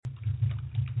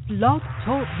Blog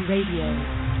Talk Radio.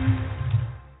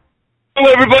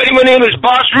 Hello, everybody. My name is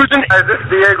Boss Rutan. This is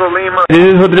Diego Lima. This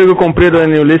is Rodrigo Compredo,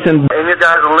 and you listen. And you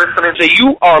guys are listening. So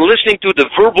you are listening to the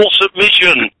Verbal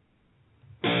Submission.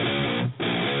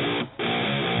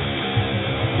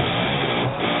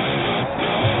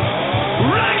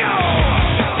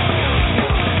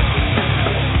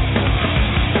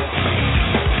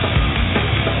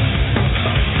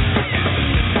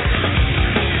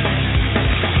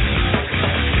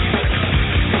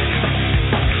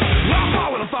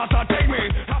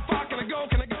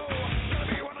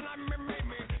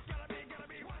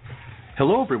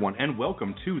 Hello, everyone, and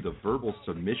welcome to the Verbal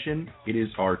Submission. It is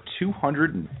our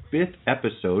 205th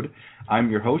episode. I'm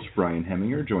your host, Brian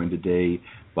Hemminger, joined today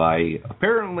by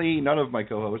apparently none of my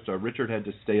co-hosts. Richard had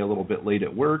to stay a little bit late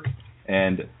at work,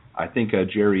 and I think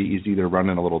Gerry is either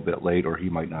running a little bit late or he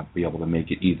might not be able to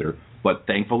make it either. But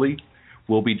thankfully,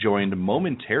 we'll be joined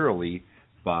momentarily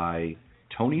by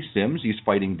Tony Sims. He's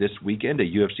fighting this weekend at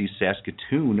UFC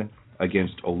Saskatoon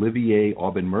against Olivier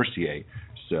Aubin-Mercier.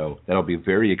 So that'll be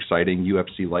very exciting,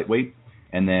 UFC lightweight.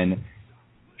 And then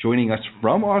joining us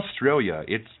from Australia,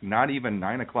 it's not even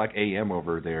 9 o'clock a.m.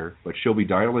 over there, but she'll be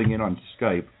dialing in on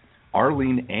Skype.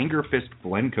 Arlene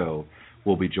Blencowe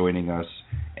will be joining us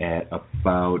at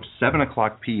about 7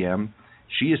 o'clock p.m.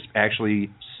 She is actually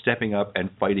stepping up and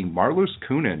fighting Marloes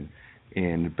Coenen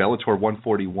in Bellator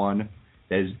 141.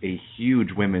 That is a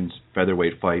huge women's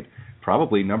featherweight fight.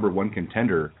 Probably number one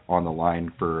contender on the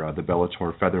line for the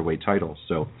Bellator featherweight title.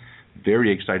 So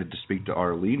very excited to speak to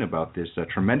Arlene about this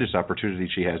tremendous opportunity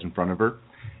she has in front of her.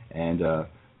 And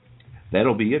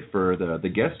that'll be it for the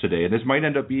guest today. And this might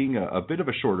end up being a bit of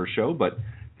a shorter show, but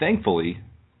thankfully,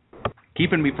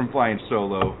 keeping me from flying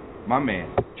solo, my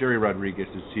man, Gerry Rodriguez,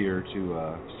 is here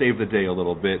to save the day a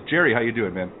little bit. Gerry, how you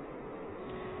doing, man?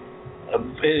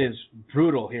 It is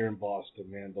brutal here in Boston,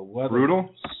 man. The weather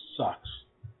sucks.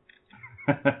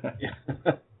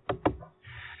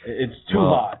 It's too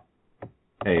hot.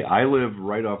 Hey, I live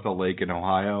right off the lake in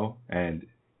Ohio, and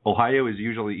Ohio is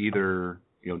usually either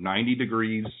 90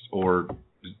 degrees or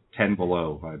 10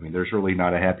 below. I mean, there's really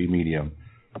not a happy medium.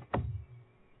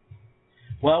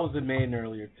 Well, I was in Maine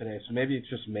earlier today, so maybe it's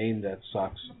just Maine that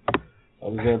sucks. I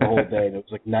was there the whole day, and it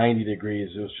was like 90 degrees.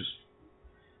 It was just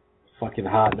fucking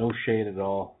hot, no shade at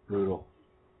all, brutal.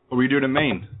 What were you doing in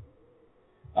Maine?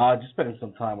 Just spending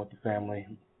some time with the family.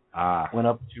 Went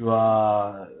up to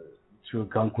a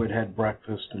Gunkwit, had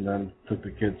breakfast, and then took the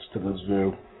kids to the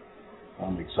zoo.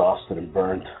 I'm exhausted and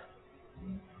burnt.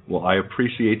 Well, I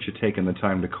appreciate you taking the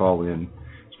time to call in,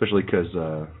 especially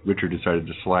because Richard decided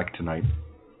to slack tonight.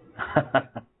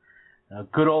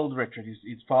 Good old Richard.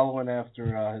 He's following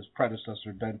after his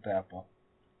predecessor, Ben Tappa.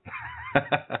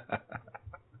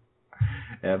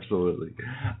 Absolutely.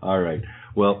 All right.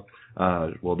 Well,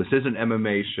 this is an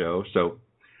MMA show, so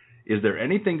is there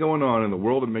anything going on in the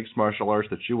world of mixed martial arts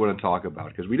that you want to talk about?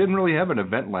 Because we didn't really have an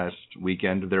event last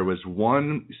weekend. There was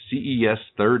one CES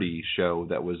 30 show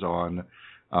that was on,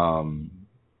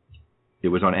 it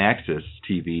was on Axis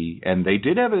TV, and they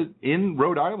did have it in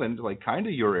Rhode Island, like kind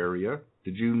of your area.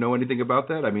 Did you know anything about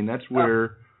that? I mean, that's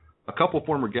where a couple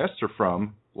former guests are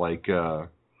from, like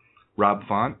Rob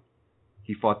Font.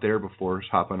 He fought there before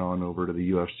hopping on over to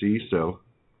the UFC, so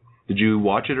did you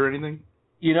watch it or anything?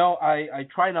 I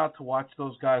try not to watch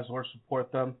those guys or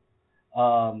support them.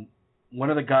 One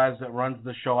of the guys that runs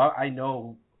the show, I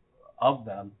know of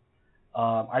them.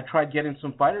 I tried getting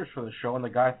some fighters for the show, and the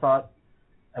guy thought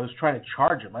I was trying to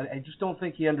charge him. I just don't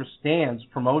think he understands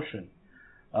promotion.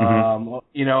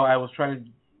 Mm-hmm. I was trying to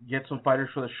get some fighters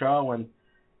for the show, and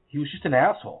he was just an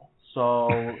asshole. So,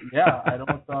 yeah, I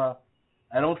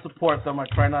don't support them. I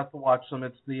try not to watch them.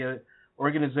 It's the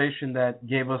organization that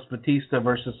gave us Batista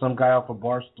versus some guy off a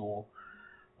Barstool.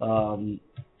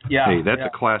 Hey, that's a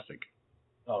classic.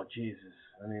 Oh, Jesus.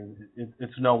 I mean,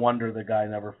 it's no wonder the guy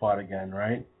never fought again,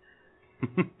 right?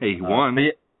 Hey, he won.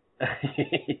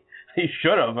 He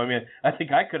should have. I mean, I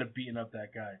think I could have beaten up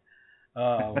that guy.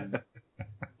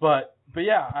 But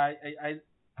yeah, I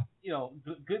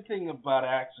the good thing about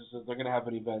Axis is they're going to have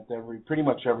an event pretty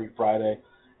much every Friday.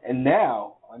 And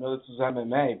now, I know this is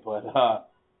MMA, but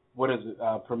what is it?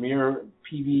 Premier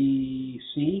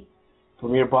PBC,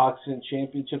 Premier Boxing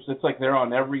Championships. It's like they're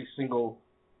on every single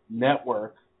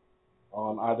network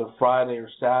on either Friday or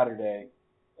Saturday.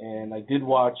 And I did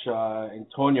watch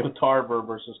Antonio Tarver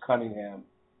versus Cunningham.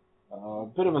 A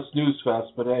bit of a snooze fest,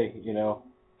 but hey,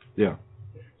 Yeah.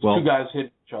 Well, two guys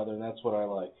hit each other, and that's what I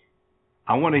like.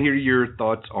 I want to hear your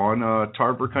thoughts on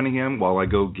Tarver Cunningham while I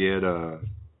go get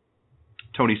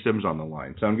Tony Sims on the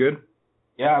line. Sound good?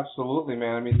 Yeah, absolutely,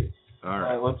 man. I mean, all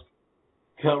right, let's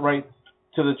cut right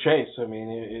to the chase. I mean,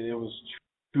 it was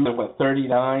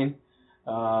 39,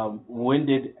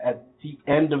 winded at the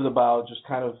end of the bout, just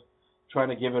kind of trying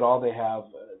to give it all they have.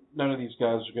 None of these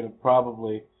guys are going to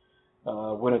probably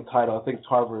win a title. I think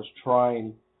Tarver is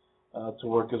trying to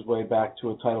work his way back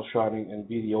to a title shot and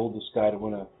be the oldest guy to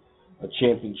win a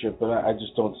championship, but I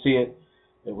just don't see it.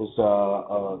 It was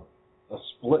a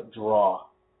split draw,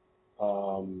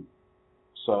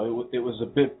 so it was a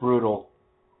bit brutal.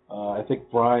 I think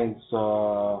Brian's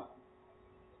Skype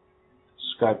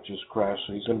just crashed,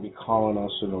 so he's going to be calling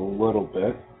us in a little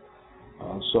bit.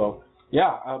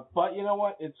 But you know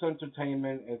what? It's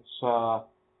entertainment.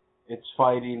 It's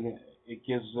fighting. It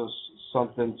gives us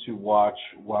something to watch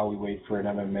while we wait for an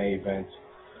MMA event.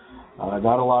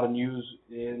 Not a lot of news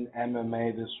in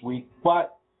MMA this week,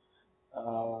 but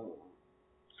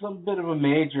some bit of a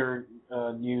major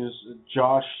news.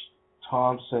 Josh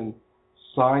Thompson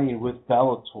signing with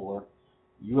Bellator.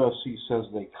 UFC says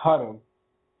they cut him.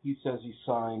 He says he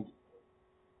signed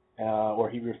or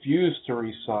he refused to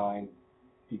re-sign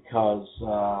because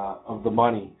of the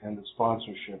money and the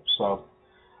sponsorship. So,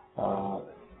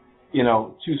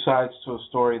 two sides to a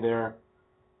story there.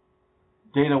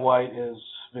 Dana White has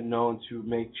been known to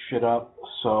make shit up,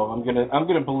 so I'm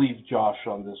gonna believe Josh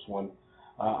on this one.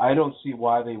 I don't see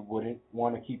why they wouldn't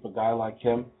want to keep a guy like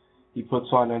him. He puts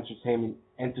on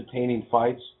entertaining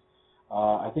fights.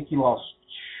 I think he lost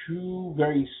 2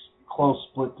 very close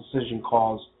split decision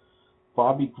calls.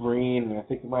 Bobby Green, and I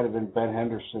think it might have been Ben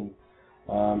Henderson,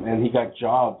 and he got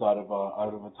jobbed out of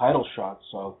a title shot.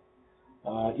 So,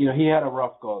 he had a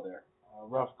rough go there,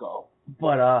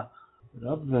 But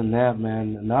other than that,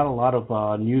 man, not a lot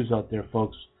of news out there,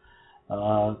 folks.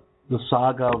 The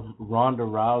saga of Ronda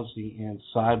Rousey and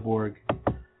Cyborg,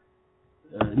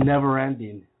 never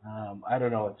ending. I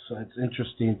don't know. It's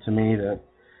interesting to me that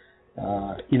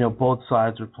both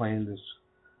sides are playing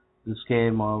this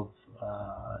game of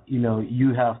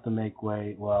you have to make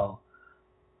weight. Well,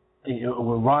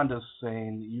 Ronda's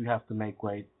saying you have to make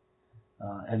weight,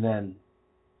 and then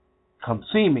come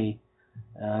see me.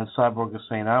 Cyborg is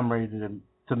saying I'm ready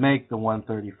to make the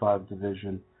 135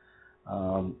 division,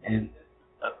 and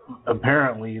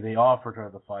apparently they offered her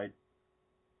the fight.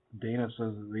 Dana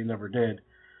says that they never did.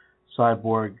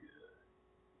 Cyborg,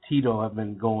 Tito have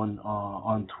been going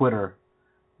on Twitter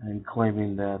and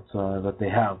claiming that they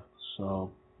have.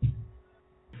 So.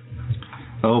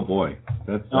 Oh boy,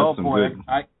 that's some good.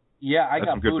 I got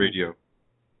some good radio.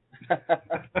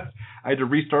 I had to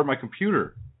restart my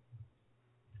computer.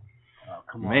 Oh,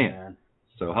 come on, man.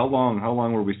 So how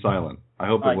long were we silent? I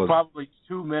hope it was probably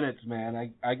 2 minutes,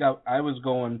 man. I was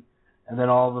going, and then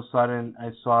all of a sudden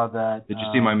I saw that. Did you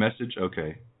see my message?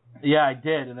 Okay. Yeah, I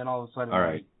did, and then all of a sudden all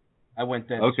right. I went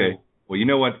dead. Okay. Too. Well, you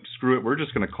know what? Screw it. We're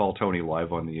just going to call Tony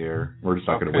live on the air. We're just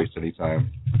not going to waste any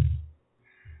time.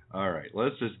 All right.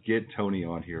 Let's just get Tony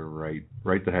on here right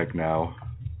the heck now.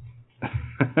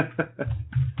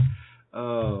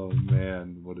 Oh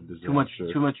man, what a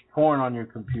disaster! Too much porn on your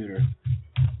computer.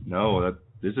 No,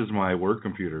 this is my work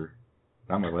computer,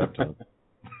 not my laptop.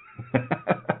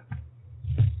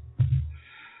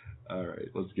 All right,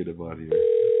 let's get him on here.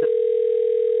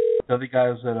 The other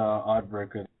guys at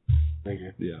Oddbreaker. Thank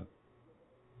you. Yeah.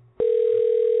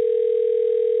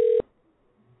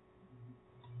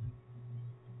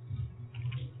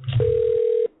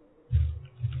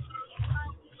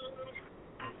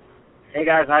 Hey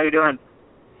guys, how you doing?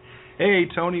 Hey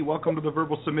Tony, welcome to the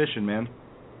Verbal Submission, man.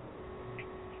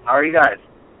 How are you guys?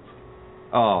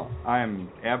 Oh, I'm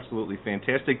absolutely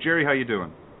fantastic. Gerry, how you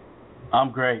doing?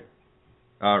 I'm great.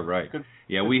 All right.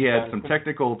 Yeah, we had some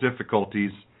technical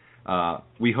difficulties.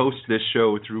 We host this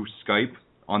show through Skype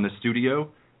on the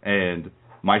studio, and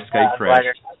my Skype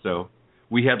crashed. So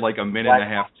we had like a minute and a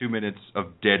half, 2 minutes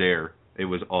of dead air. It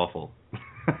was awful.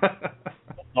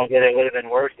 Okay, it would have been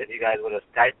worse if you guys would have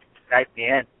Skyped me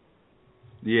in.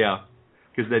 Yeah,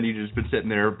 because then you'd just been sitting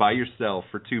there by yourself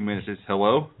for 2 minutes. Just,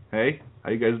 hello? Hey? How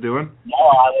you guys doing? No,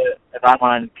 if I'm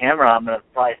on camera, I'm going to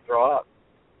probably throw up.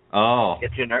 Oh.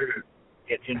 Get too nervous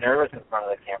in front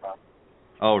of the camera.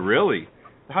 Oh, really?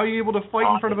 How are you able to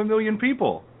fight in front of a million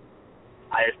people?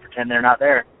 I just pretend they're not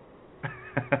there.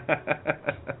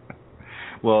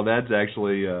 Well, that's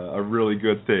actually a really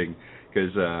good thing,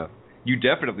 because you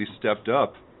definitely stepped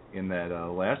up in that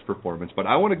last performance. But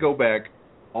I want to go back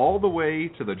all the way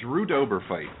to the Drew Dober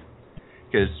fight,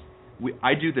 because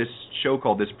I do this show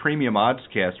called this Premium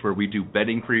Oddscast where we do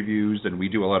betting previews and we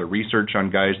do a lot of research on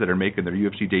guys that are making their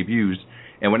UFC debuts.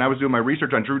 And when I was doing my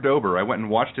research on Drew Dober, I went and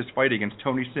watched his fight against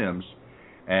Tony Sims,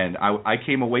 and I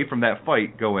came away from that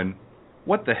fight going,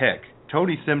 what the heck?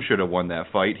 Tony Sims should have won that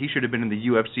fight. He should have been in the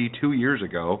UFC 2 years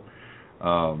ago.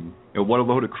 What a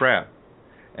load of crap.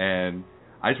 And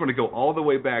I just want to go all the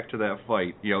way back to that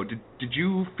fight. Did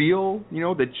you feel,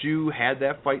 that you had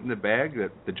that fight in the bag,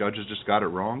 that the judges just got it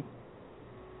wrong?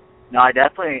 No, I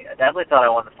definitely thought I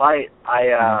won the fight.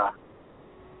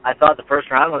 I thought the first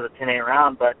round was a 10-8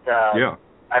 round, but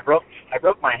I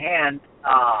broke my hand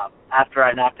after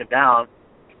I knocked him down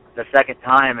the second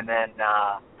time, and then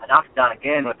I knocked him down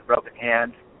again with the broken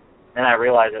hand. Then I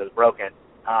realized it was broken.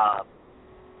 I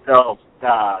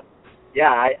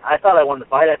thought I won the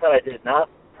fight. I thought I did enough.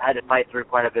 I had to fight through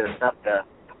quite a bit of stuff to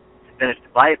finish the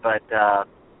fight, but I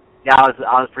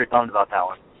was pretty bummed about that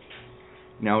one.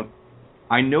 Now,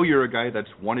 I know you're a guy that's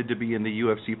wanted to be in the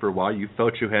UFC for a while. You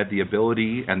felt you had the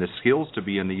ability and the skills to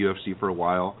be in the UFC for a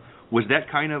while. Was that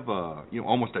kind of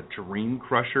almost a dream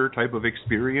crusher type of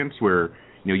experience where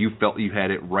you felt you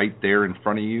had it right there in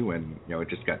front of you, and it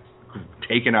just got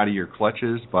taken out of your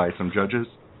clutches by some judges?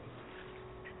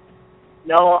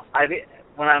 No, I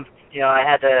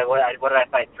had to. What did I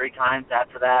fight 3 times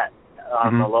after that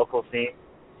on the local scene?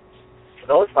 For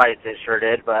those fights, it sure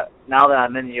did. But now that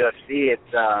I'm in the UFC,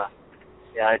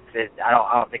 I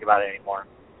don't think about it anymore.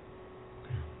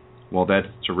 Well, that's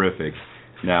terrific.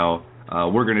 Now,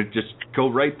 we're going to just go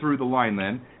right through the line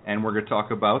then, and we're going to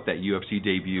talk about that UFC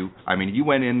debut. I mean, you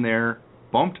went in there,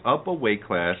 bumped up a weight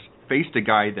class, faced a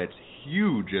guy that's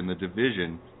huge in the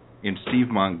division in Steve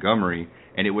Montgomery,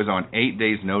 and it was on 8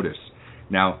 days' notice.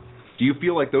 Now, do you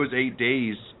feel like those 8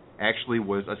 days actually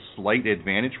was a slight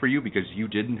advantage for you because you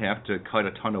didn't have to cut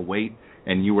a ton of weight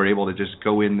and you were able to just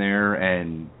go in there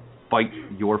and fight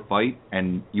your fight,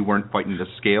 and you weren't fighting to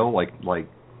scale like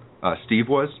Steve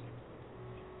was?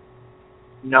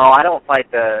 No, I don't fight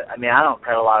I don't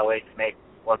cut a lot of weight to make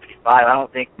 155. I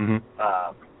don't think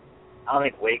I don't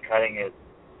think weight cutting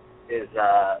is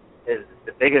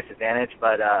the biggest advantage,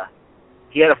 but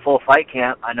he had a full fight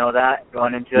camp. I know that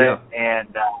going into it,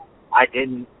 and I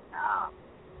didn't.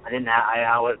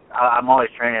 I'm always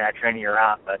training. I train year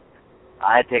round, but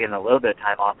I had taken a little bit of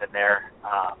time off in there.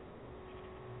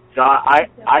 So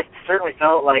I certainly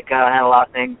felt like I had a lot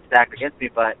of things stacked against me,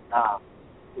 but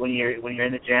when you're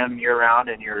in the gym year round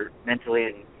and you're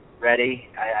mentally ready,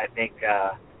 I think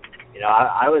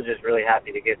I was just really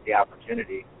happy to get the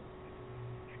opportunity.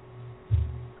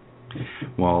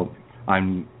 Well,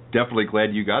 I'm definitely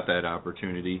glad you got that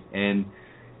opportunity. And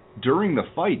during the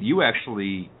fight, you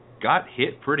actually got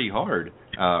hit pretty hard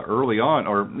early on,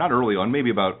 or not early on,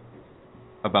 maybe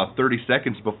about 30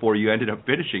 seconds before you ended up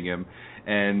finishing him.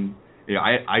 And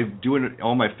I'm doing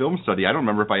all my film study. I don't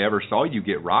remember if I ever saw you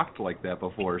get rocked like that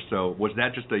before. So was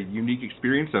that just a unique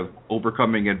experience of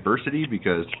overcoming adversity?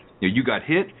 Because you got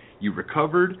hit, you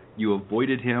recovered, you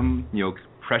avoided him,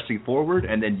 pressing forward,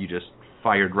 and then you just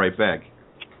fired right back.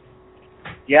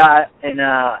 Yeah, and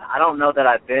I don't know that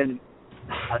I've been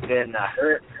hurt in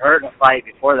a fight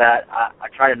before that. I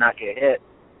try to not get hit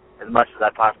as much as I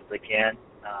possibly can.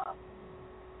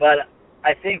 But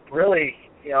I think really,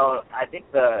 I think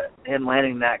him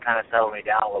landing that kind of settled me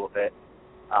down a little bit.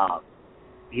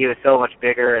 He was so much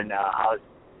bigger, and I was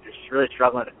just really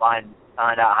struggling to find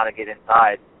out how to get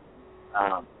inside.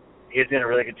 He was doing a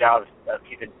really good job of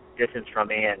keeping distance from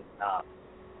me, and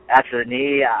after the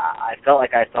knee, I felt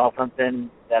like I saw something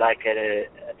that I could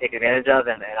take advantage of,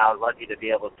 and I was lucky to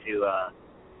be able to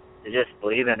just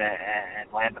believe in it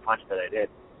and land the punch that I did.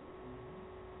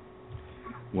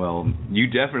 Well, you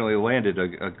definitely landed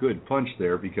a good punch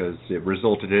there because it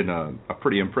resulted in a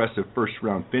pretty impressive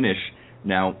first-round finish.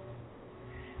 Now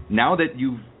that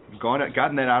you've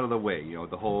gotten that out of the way,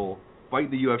 the whole fight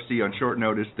in the UFC on short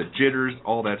notice, the jitters,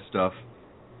 all that stuff,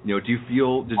 do you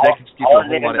feel, does that just give you a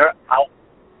whole lot of...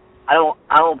 I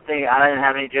don't think, I didn't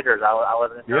have any jitters. I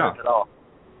wasn't nervous at all.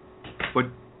 But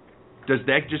does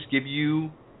that just give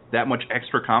you that much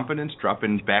extra confidence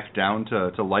dropping back down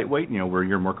to lightweight, where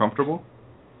you're more comfortable?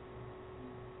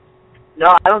 No,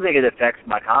 I don't think it affects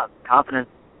my confidence.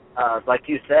 Like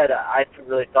you said, I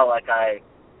really felt like I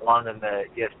belonged in the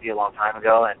UFC a long time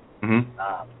ago, and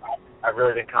I've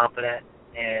really been confident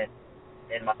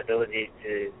in my ability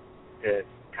to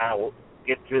kind of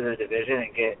get through the division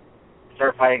and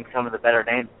start fighting some of the better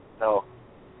names. So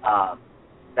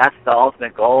that's the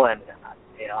ultimate goal, and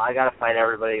I got to fight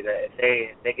everybody. That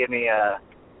if they give me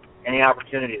any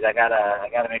opportunities, I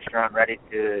gotta make sure I'm ready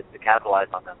to capitalize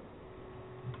on them.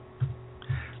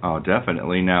 Oh,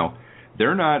 definitely. Now,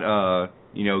 they're not,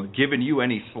 giving you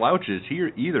any slouches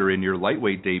here either in your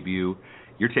lightweight debut.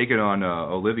 You're taking on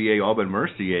Olivier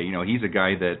Aubin-Mercier. He's a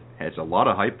guy that has a lot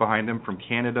of hype behind him from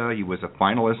Canada. He was a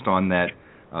finalist on that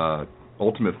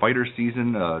Ultimate Fighter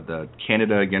season, the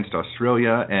Canada against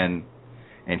Australia, and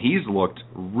he's looked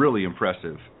really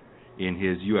impressive in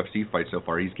his UFC fight so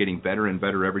far. He's getting better and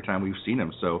better every time we've seen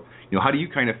him. So, how do you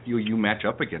kind of feel you match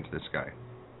up against this guy?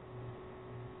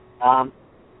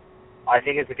 I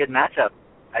think it's a good matchup.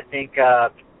 I think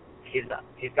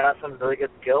he's got some really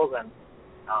good skills, and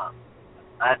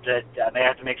I may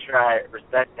have to make sure I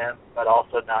respect him, but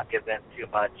also not give them too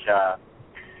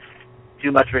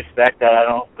much respect that I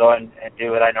don't go and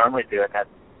do what I normally do, and that's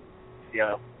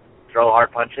throw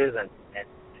hard punches and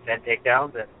defend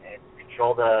takedowns and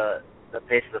control the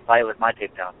pace of the fight with my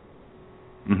takedown.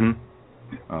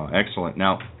 Oh, excellent.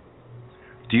 Now,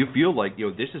 do you feel like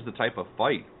this is the type of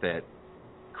fight that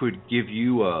could give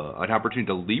you an opportunity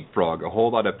to leapfrog a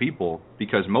whole lot of people?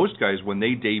 Because most guys, when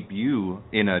they debut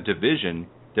in a division,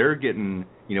 they're getting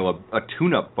a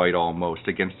tune-up fight almost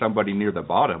against somebody near the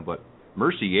bottom. But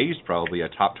Mercier's probably a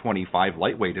top 25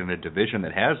 lightweight in a division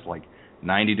that has like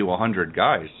 90 to 100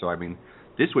 guys. So I mean,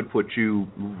 this would put you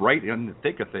right in the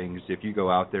thick of things if you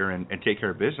go out there and take care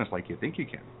of business like you think you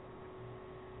can.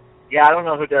 Yeah, I don't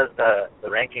know who does the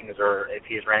rankings or if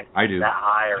he's ranked I do. that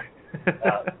high. Or,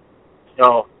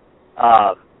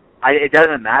 it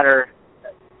doesn't matter.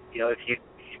 If you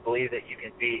believe that you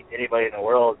can beat anybody in the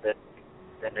world, then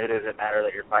it doesn't matter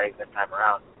that you're fighting this time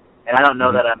around. And I don't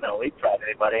know that I'm going to leapfrog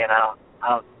anybody, and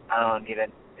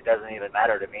it doesn't even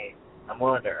matter to me. I'm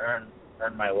willing to earn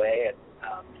my way and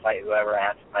fight whoever I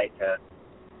have to fight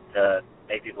to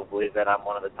make people believe that I'm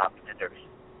one of the top contenders.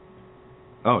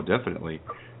 Oh, definitely.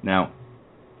 Now,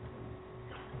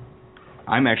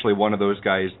 I'm actually one of those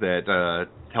guys that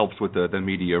helps with the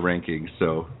media rankings.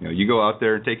 So you go out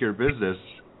there and take your business,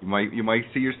 you might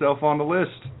see yourself on the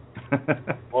list.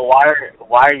 Well,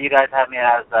 why are you guys having me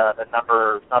as the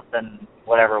number something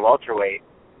whatever welterweight?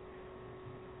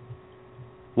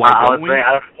 Why I don't we?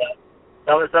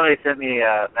 Somebody sent me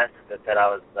a message that said I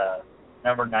was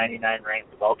number 99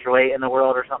 ranked welterweight in the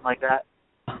world or something like that.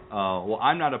 Well,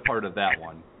 I'm not a part of that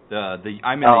one.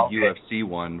 I'm in the UFC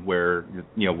one where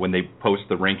when they post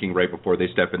the ranking right before they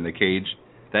step in the cage,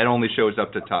 that only shows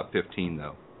up to top 15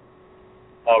 though.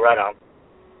 Oh, right on.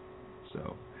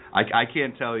 So I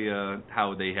can't tell you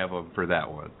how they have them for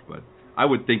that one, but I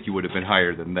would think you would have been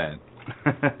higher than that.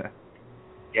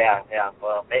 Yeah.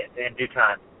 Well, in due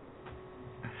time.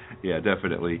 Yeah,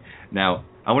 definitely. Now,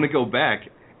 I want to go back,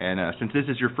 and since this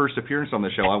is your first appearance on the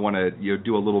show, I want to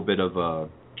do a little bit of a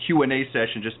Q&A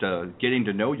session, just getting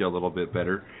to know you a little bit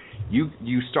better. You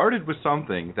started with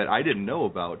something that I didn't know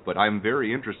about, but I'm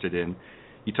very interested in.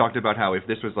 You talked about how if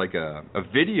this was like a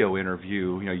video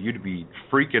interview, you'd be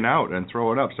freaking out and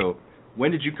throwing up. So when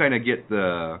did you kind of get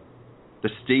the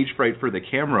stage fright for the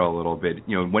camera a little bit?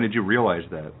 When did you realize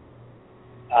that?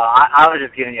 I was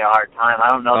just giving you a hard time. I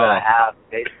don't know that I have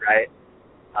stage fright.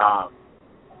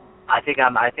 I think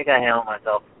I handle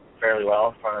myself fairly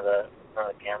well in front of the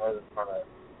cameras, in front of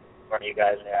you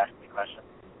guys when you're asking me questions.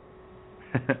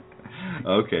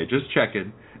 Okay, just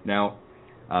checking. Now,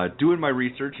 doing my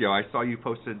research, I saw you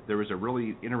posted there was a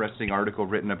really interesting article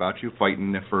written about you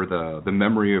fighting for the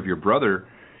memory of your brother.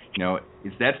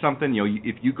 Is that something,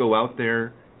 if you go out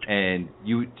there and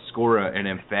you score an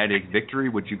emphatic victory,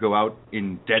 would you go out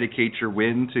and dedicate your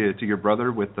win to your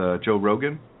brother with Joe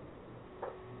Rogan?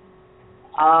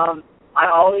 I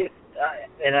always,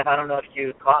 and I don't know if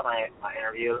you caught my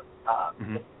interview,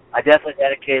 I definitely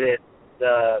dedicated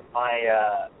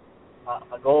my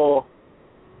goal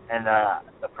and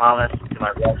the promise to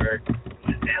my brother and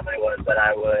his family was that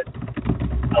I would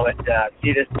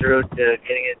see this through to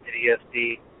getting into the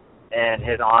UFC in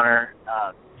his honor.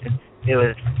 It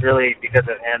was really because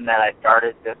of him that I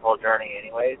started this whole journey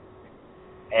anyways.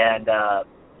 And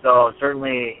so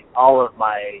certainly all of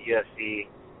my UFC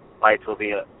fights will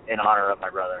be in honor of my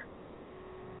brother.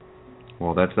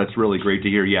 Well, that's really great to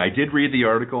hear. Yeah, I did read the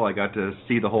article. I got to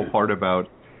see the whole part about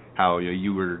how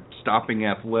you were stopping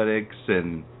athletics,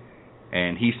 and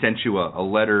he sent you a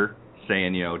letter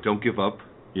saying, don't give up.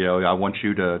 I want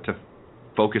you to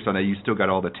focus on it. You still got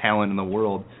all the talent in the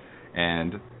world,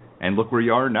 and look where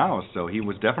you are now. So he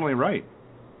was definitely right.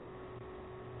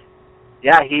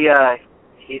 Yeah, he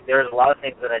there's a lot of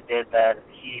things that I did that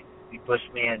he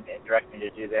pushed me and directed me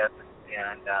to do this,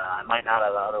 and I might not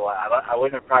have otherwise. I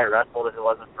wouldn't have probably wrestled if it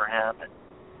wasn't for him, and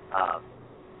I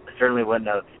certainly wouldn't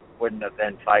have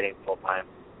been fighting full time.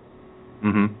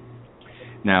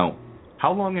 Now,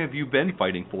 how long have you been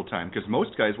fighting full time? Because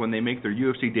most guys, when they make their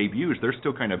UFC debuts, they're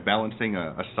still kind of balancing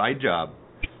a side job.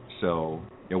 So,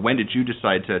 when did you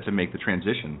decide to make the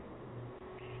transition?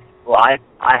 Well,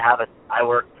 I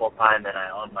work full time and I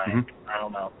own my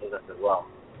own business as well.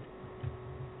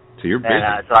 So you're busy.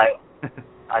 And so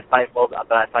I fight but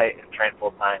I fight and train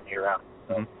full time year round.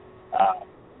 So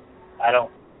I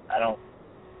don't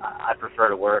I prefer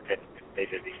to work and stay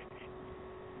busy.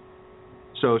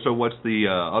 So what's the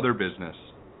other business?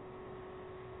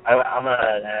 I'm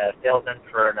a salesman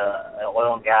for an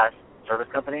oil and gas service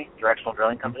company, directional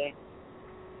drilling company.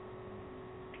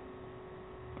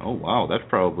 Oh, wow. That's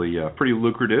probably pretty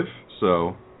lucrative,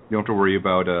 so you don't have to worry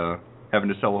about having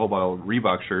to sell a whole bunch of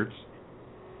Reebok shirts.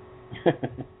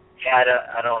 Yeah,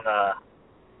 I don't know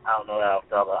that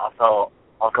I'll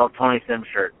sell Tony Sim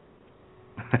shirts.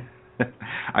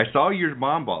 I saw your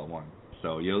mom bought one,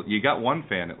 so you got one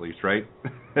fan at least, right?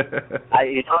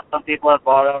 Some people have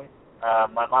bought them.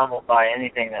 My mom will buy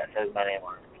anything that says my name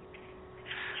on it.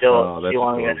 She'll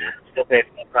pay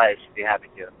for the price. She'd be happy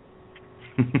to.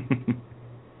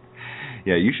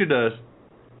 Yeah, you should.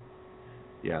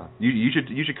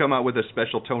 You should come out with a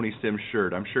special Tony Sim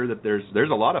shirt. I'm sure that there's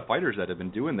a lot of fighters that have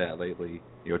been doing that lately.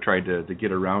 Trying to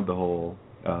get around the whole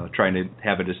trying to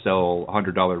have it to sell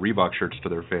 $100 Reebok shirts to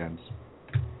their fans.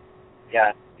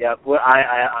 Yeah. Well,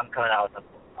 I'm coming out with them.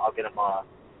 I'll get them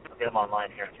online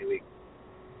here in 2 weeks.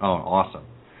 Oh, awesome.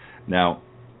 Now,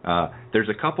 there's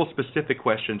a couple specific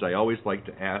questions I always like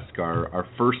to ask our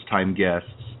first-time guests.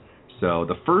 So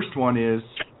the first one is,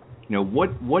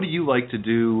 what do you like to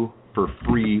do for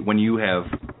free when you have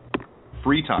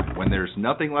free time? When there's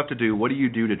nothing left to do, what do you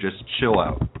do to just chill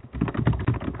out?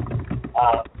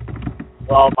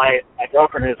 Well, my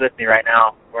girlfriend who's with me right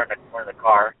now, we're in the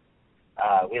car.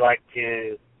 We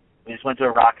just went to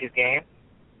a Rockies game,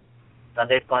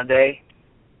 Sunday fun day,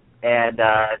 and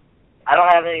I don't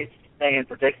have anything in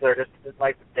particular. Just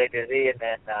like to stay busy and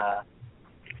then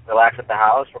relax at the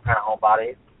house. We're kind of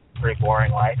homebodies. Pretty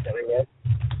boring life that we live.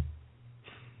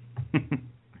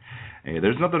 Hey,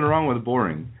 there's nothing wrong with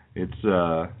boring. It's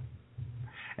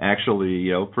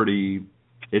actually, pretty.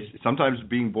 It's sometimes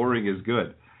being boring is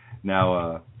good.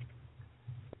 Now,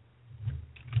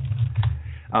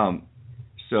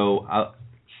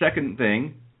 second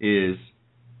thing is,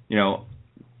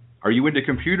 are you into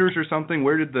computers or something?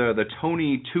 Where did the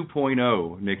Tony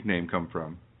 2.0 nickname come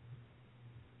from?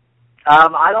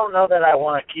 I don't know that I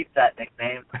want to keep that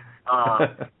nickname.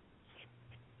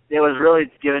 It was really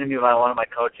given to me by one of my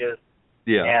coaches.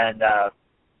 Yeah. And,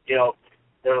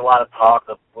 there was a lot of talk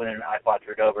of when I fought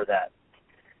Drew that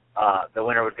the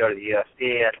winner would go to the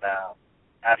UFC. And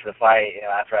after the fight,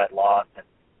 after I'd lost and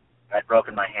I'd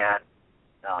broken my hand,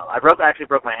 I actually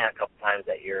broke my hand a couple times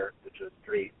that year, which was a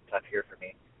pretty tough year for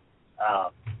me.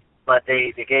 But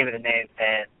they gave me the name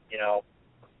saying, you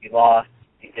lost,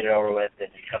 you get it over with, and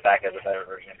you come back as a better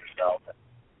version of yourself. And,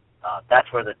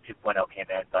 that's where the 2.0 came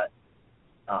in. But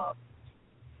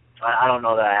I don't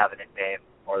know that I have a nickname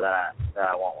or that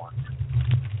I want one.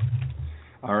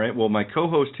 All right. Well, my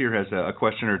co-host here has a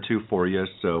question or two for you.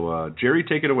 So, Gerry,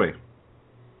 take it away.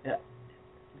 Yeah.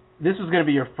 This is going to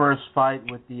be your first fight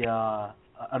with the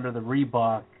under the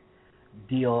Reebok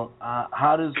deal.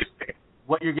 How does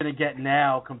what you're going to get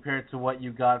now compared to what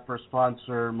you got for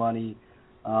sponsor money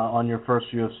on your first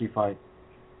UFC fight?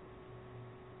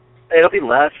 It'll be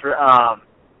less for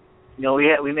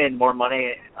we made more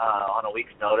money on a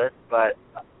week's notice, but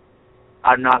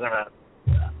I'm not gonna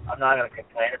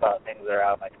complain about things that are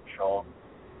out of my control.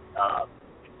 I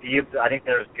think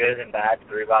there's good and bad to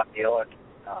the Reebok deal, and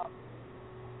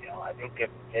I think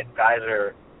if guys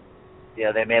are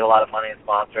they made a lot of money in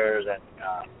sponsors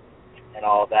and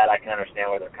all of that, I can understand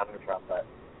where they're coming from, but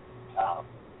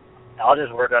I'll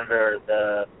just work under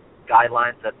the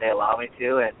guidelines that they allow me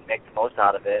to and make the most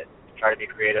out of it. Try to be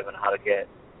creative in how to get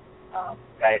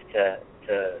guys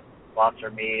to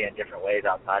sponsor me in different ways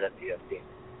outside of the UFC.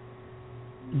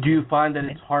 Do you find that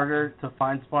it's harder to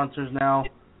find sponsors now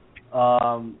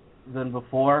than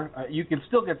before? You can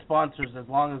still get sponsors as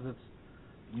long as it's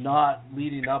not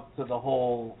leading up to the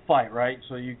whole fight, right?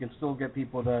 So you can still get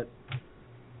people that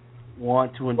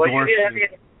want to endorse you.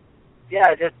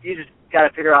 You just got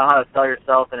to figure out how to sell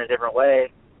yourself in a different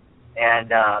way.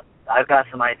 And I've got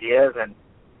some ideas, and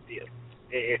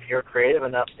if you're creative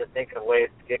enough to think of ways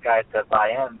to get guys to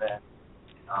buy in, then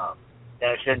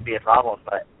it shouldn't be a problem.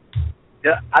 But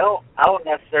I don't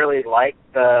necessarily like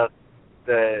the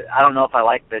I don't know if I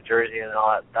like the jersey and all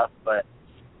that stuff, but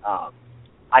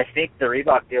I think the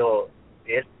Reebok deal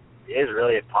is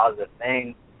really a positive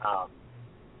thing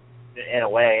in a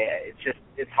way.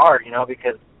 It's hard,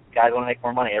 because guys want to make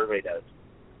more money. Everybody does.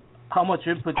 How much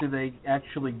input do they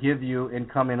actually give you in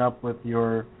coming up with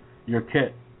your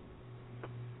kit?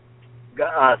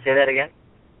 Say that again?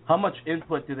 How much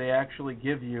input do they actually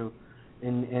give you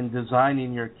in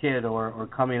designing your kit or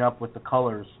coming up with the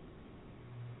colors?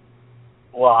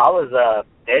 Well,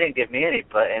 they didn't give me any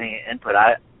input.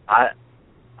 I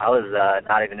was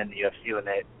not even in the UFC when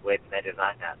they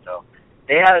designed that. So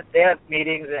have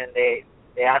meetings, and they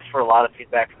ask for a lot of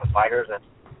feedback from the fighters, and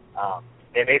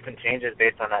they made some changes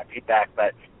based on that feedback.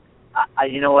 But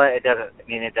you know what? It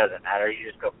doesn't matter. You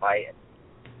just go fight.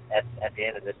 At the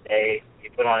end of the day, you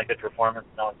put on a good performance.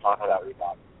 No one's talking about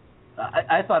rebound.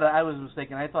 I thought I was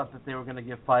mistaken. I thought that they were going to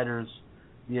give fighters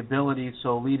the ability,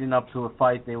 so leading up to a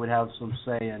fight, they would have some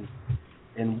say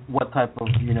in what type of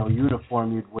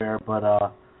uniform you'd wear. But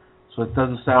so it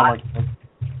doesn't sound like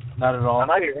not at all. I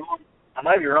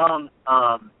might be wrong.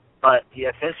 But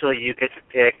essentially, you get to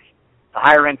pick. The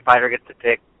higher ranked fighter gets to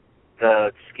pick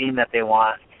the scheme that they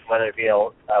want, whether it be a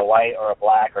white or a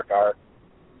black or dark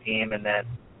scheme, and then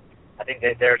I think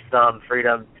that there's some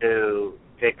freedom to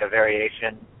pick a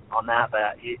variation on that,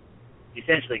 but you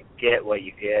essentially get what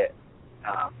you get.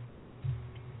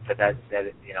 But that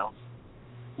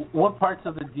What parts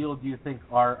of the deal do you think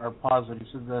are positive?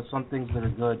 So there's some things that are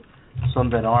good, some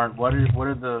that aren't. What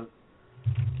are the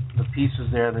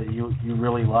pieces there that you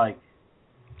really like?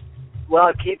 Well,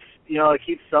 it keeps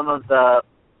some of the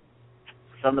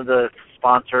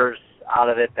sponsors out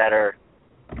of it that are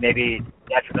maybe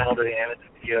detrimental to the image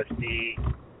of the UFC.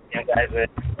 Guys with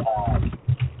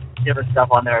different stuff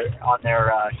on their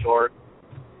shorts,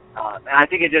 and I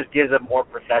think it just gives a more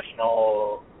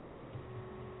professional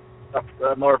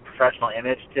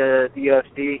image to the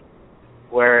UFC,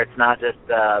 where it's not just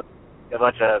a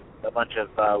bunch of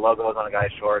logos on a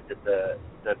guy's shorts. It's a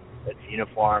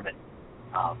uniform, and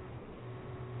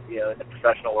in the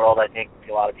professional world, I think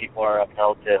a lot of people are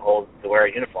upheld to wear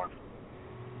a uniform.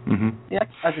 Mm-hmm. Yeah,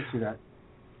 I can see that.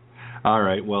 All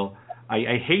right. Well,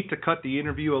 I hate to cut the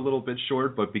interview a little bit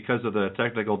short, but because of the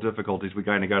technical difficulties, we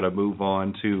kind of got to move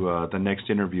on to the next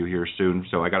interview here soon.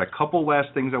 So I got a couple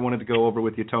last things I wanted to go over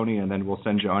with you, Tony, and then we'll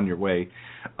send you on your way.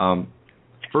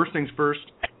 First things first,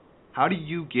 how do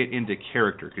you get into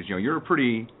character? Because, you're a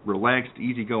pretty relaxed,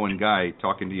 easygoing guy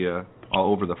talking to you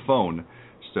all over the phone.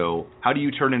 So how do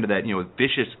you turn into that,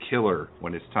 vicious killer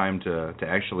when it's time to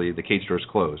actually the cage doors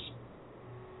close?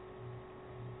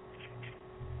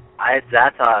 I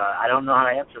don't know how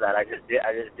to answer that. I just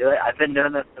do it. I've been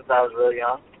doing this since I was really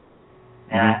young,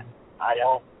 and I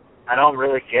don't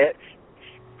really get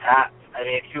that. I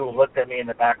mean, if you looked at me in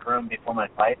the back room before my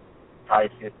fight, you'd probably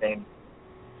see the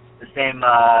same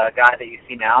guy that you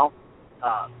see now.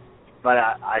 But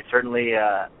I certainly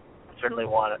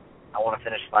want to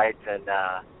finish fights, and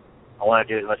I want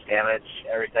to do as much damage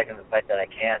every second of the fight that I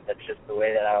can. That's just the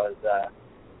way that I was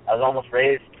almost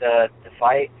raised to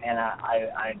fight, and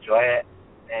I enjoy it,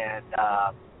 and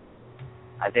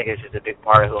I think it's just a big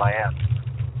part of who I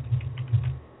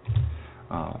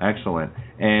am. Excellent.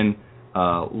 And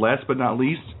last but not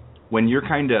least, when you're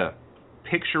kind of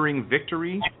picturing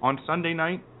victory on Sunday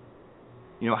night,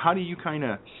 how do you kind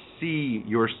of see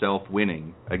yourself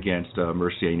winning against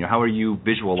Mercier? How are you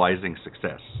visualizing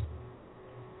success?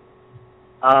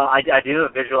 I do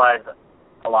visualize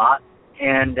a lot,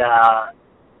 and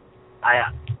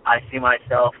I see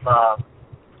myself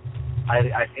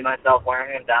I see myself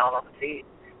wearing him down on the feet,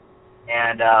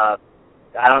 and I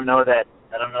don't know that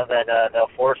they'll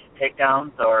force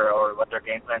takedowns or what their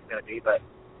game plan's going to be, but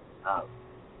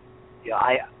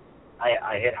I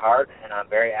hit hard and I'm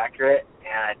very accurate,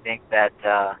 and I think that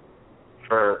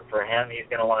for him, he's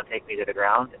going to want to take me to the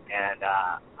ground, and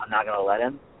I'm not going to let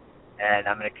him, and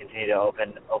I'm going to continue to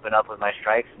open up with my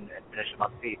strikes and finish him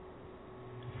on the feet.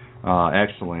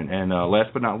 Excellent. And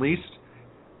last but not least,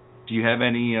 do you have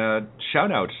any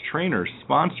shout-outs, trainers,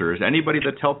 sponsors, anybody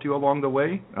that's helped you along the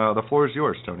way? The floor is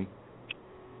yours, Tony.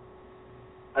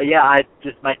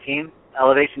 Just my team,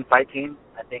 Elevation Fight Team.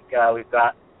 I think we've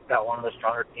got one of the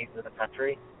stronger teams in the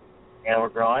country, and we're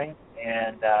growing.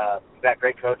 And we've got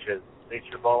great coaches,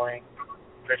 Lisa Bowling,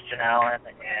 Christian Allen,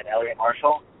 and Elliot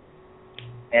Marshall.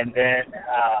 And then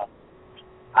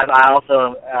I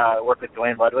also work with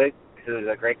Dwayne Ludwig, who's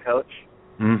a great coach.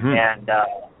 Mm-hmm. And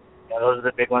those are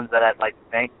the big ones that I'd like to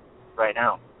thank right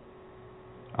now.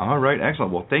 All right,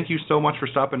 excellent. Well, thank you so much for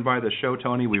stopping by the show,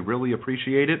 Tony. We really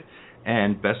appreciate it.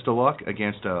 And best of luck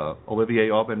against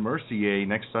Olivier Aubin-Mercier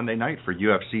next Sunday night for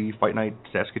UFC Fight Night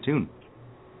Saskatoon.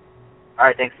 All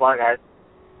right, thanks a lot, guys.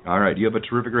 All right, you have a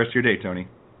terrific rest of your day, Tony.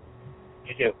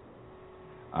 You too.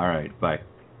 All right, bye.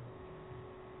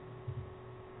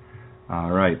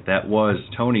 All right, that was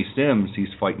Tony Sims.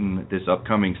 He's fighting this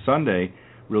upcoming Sunday.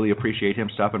 Really appreciate him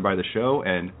stopping by the show,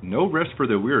 and no rest for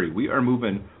the weary. We are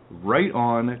moving right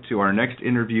on to our next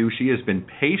interview. She has been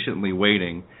patiently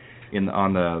waiting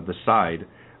on the side.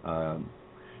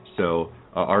 So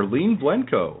Arlene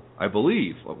Blencowe, I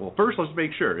believe. Well, first let's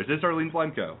make sure. Is this Arlene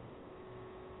Blencowe?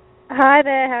 Hi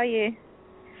there, how are you?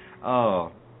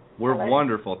 Oh, We're Hello.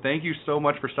 wonderful. Thank you so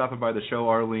much for stopping by the show,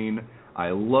 Arlene. I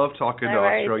love talking to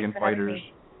Australian fighters.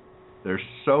 They're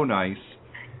so nice.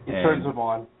 It turns them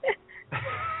on.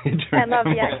 I love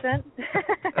the accent.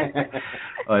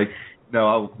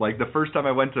 Like the first time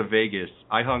I went to Vegas,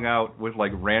 I hung out with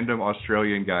like random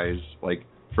Australian guys like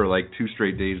for like 2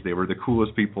 straight days. They were the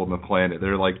coolest people on the planet.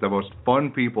 They're like the most fun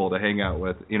people to hang out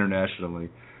with internationally.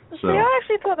 So See, I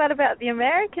actually thought that about the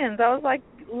Americans. I was like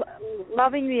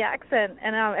loving the accent,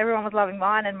 and everyone was loving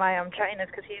mine and my trainers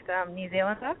because he's New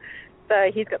Zealander, so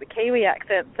he's got the Kiwi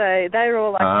accent. So they were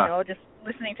all like, just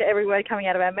listening to every word coming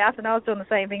out of our mouth, and I was doing the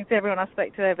same thing to everyone I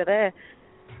spoke to over there.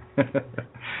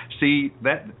 See,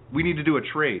 that we need to do a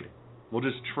trade. We'll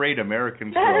just trade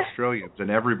Americans for Australians,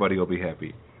 and everybody will be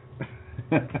happy.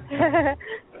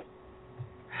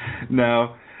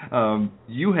 Now,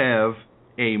 you have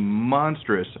a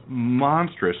monstrous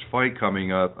fight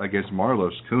coming up against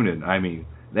Marloes Coenen. I mean,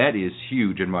 that is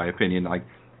huge in my opinion. Like,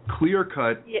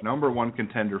 clear-cut, #1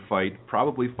 contender fight.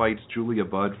 Probably fights Julia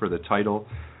Budd for the title.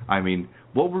 I mean,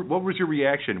 what was your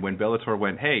reaction when Bellator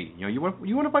went, hey, you want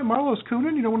to fight Marloes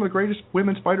Coenen? One of the greatest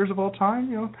women's fighters of all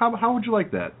time. How would you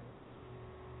like that?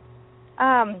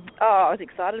 I was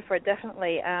excited for it,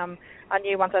 definitely. I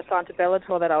knew once I signed to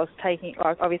Bellator that I was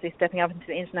obviously stepping up into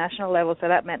the international level, so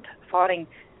that meant fighting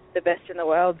the best in the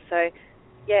world. So,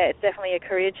 yeah, it's definitely a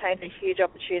career change, a huge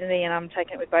opportunity, and I'm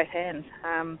taking it with both hands.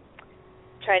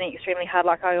 Training extremely hard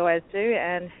like I always do,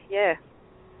 and, yeah,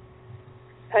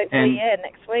 hopefully,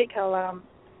 next week I'll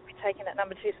be taking that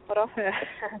 #2 spot off her.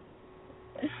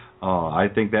 I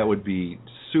think that would be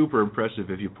super impressive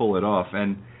if you pull it off.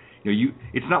 And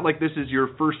it's not like this is your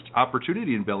first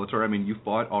opportunity in Bellator. I mean, you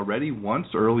fought already once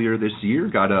earlier this year,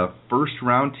 got a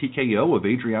first-round TKO of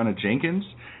Adriana Jenkins,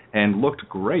 and looked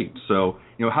great. So,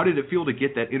 how did it feel to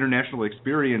get that international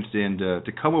experience and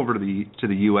to come over to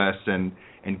the U.S. and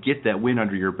get that win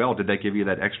under your belt? Did that give you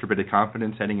that extra bit of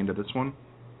confidence heading into this one?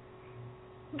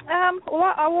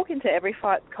 Well, I walk into every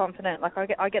fight confident. Like, I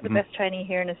get the best training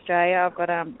here in Australia. I've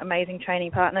got amazing training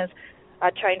partners. I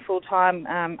train full time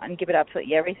and give it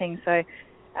absolutely everything. So, it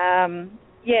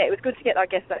was good to get, I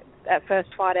guess, that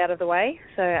first fight out of the way.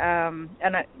 So,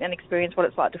 and experience what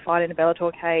it's like to fight in a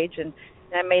Bellator cage and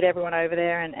meet everyone over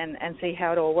there and see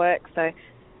how it all works. So,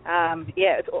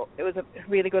 it was a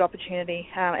really good opportunity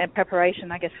and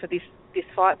preparation, I guess, for this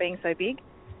fight being so big.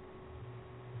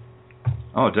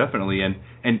 Oh, definitely. And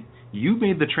you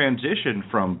made the transition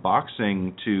from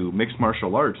boxing to mixed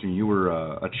martial arts, and you were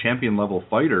a champion-level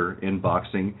fighter in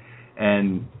boxing,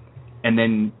 and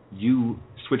then you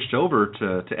switched over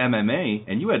to MMA,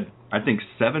 and you had, I think,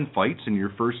 7 fights in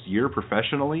your first year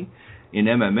professionally in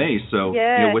MMA. So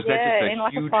was that just a in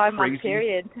like huge, a 5-month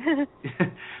period?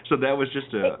 So that was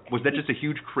just a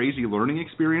huge, crazy learning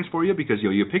experience for you? Because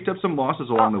you picked up some losses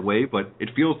along the way, but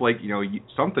it feels like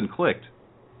something clicked.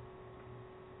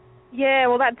 Yeah,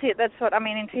 well, that's it. That's what I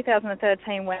mean. In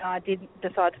 2013, when I did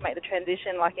decide to make the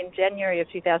transition, like in January of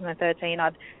 2013,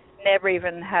 I'd never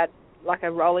even had like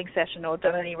a rolling session or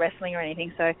done any wrestling or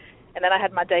anything. So, and then I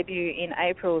had my debut in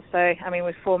April. So, I mean,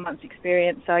 with 4 months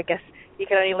experience, so I guess you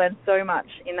can only learn so much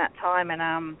in that time. And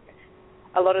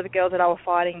a lot of the girls that I was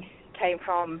fighting came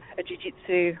from a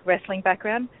jiu-jitsu wrestling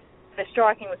background. So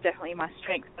striking was definitely my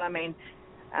strength. But I mean,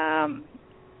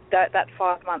 that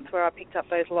 5 months where I picked up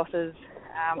those losses,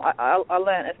 I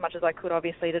learned as much as I could,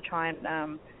 obviously, to try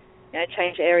and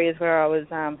change areas where I was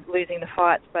losing the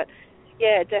fights. But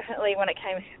yeah, definitely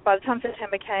by the time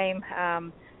September came,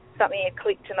 something had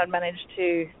clicked, and I'd managed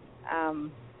to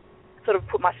sort of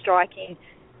put my striking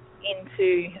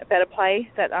into a better play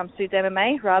that suits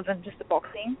MMA rather than just the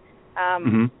boxing.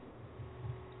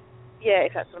 Yeah,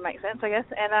 if that sort of makes sense, I guess.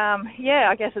 And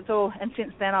I guess it's all. And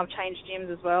since then, I've changed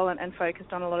gyms as well and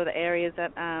focused on a lot of the areas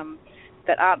that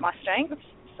aren't my strengths.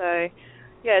 So,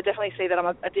 yeah, I definitely see that I'm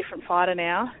a different fighter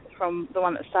now from the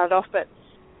one that started off, but,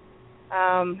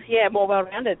 more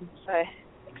well-rounded. So,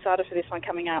 excited for this one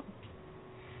coming up.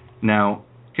 Now,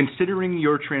 considering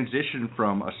your transition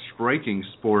from a striking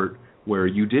sport where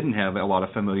you didn't have a lot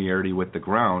of familiarity with the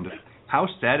ground, how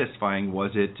satisfying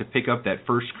was it to pick up that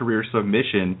first career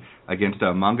submission against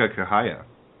Manga Kahaya?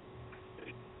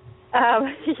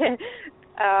 That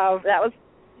was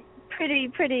pretty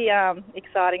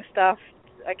exciting stuff.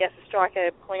 I guess a striker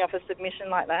pulling off a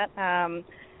submission like that.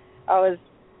 I was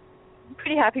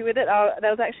pretty happy with it.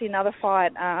 There was actually another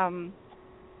fight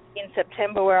in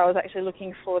September where I was actually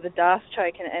looking for the Darce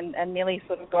choke and nearly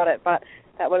sort of got it, but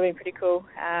that would have been pretty cool.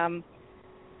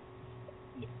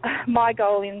 My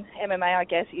goal in MMA, I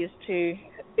guess, is to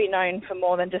be known for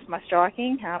more than just my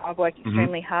striking. I've worked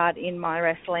extremely hard in my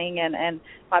wrestling and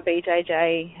my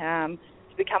BJJ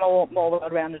become a more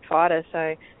well-rounded fighter.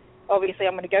 So obviously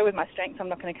I'm going to go with my strengths. I'm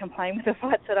not going to complain with the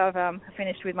fights that I've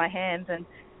finished with my hands and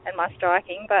my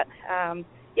striking. But I'm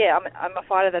a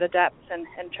fighter that adapts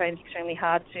and trains extremely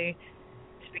hard to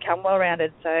become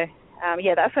well-rounded. So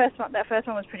that first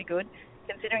one was pretty good.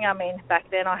 Considering, back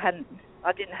then I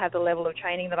didn't have the level of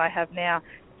training that I have now.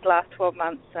 The last 12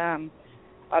 months,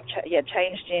 I've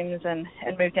changed gyms and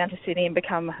moved down to Sydney and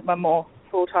become a more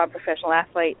full-time professional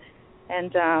athlete.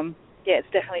 And it's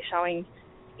definitely showing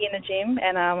in the gym.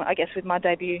 And I guess with my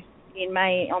debut in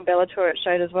May on Bellator, it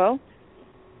showed as well.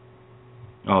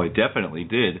 Oh, it definitely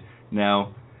did.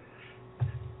 Now,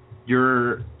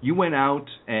 you went out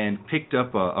and picked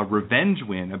up a revenge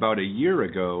win about a year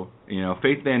ago.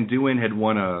 Faith Van Duyn had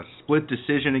won a split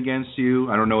decision against you.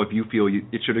 I don't know if you feel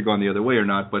it should have gone the other way or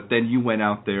not, but then you went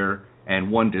out there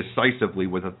and won decisively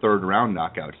with a third-round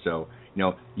knockout. So,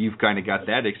 you've kind of got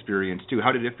that experience too.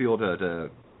 How did it feel to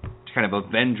kind of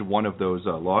avenge one of those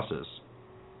losses?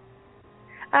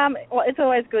 Well, it's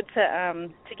always good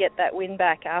to get that win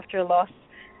back after a loss.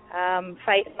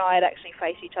 Faith and I had actually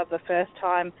faced each other the first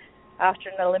time after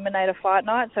an eliminator fight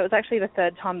night, so it was actually the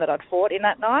third time that I'd fought in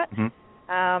that night. Mm-hmm.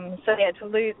 To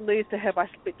lose to her by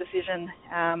split decision,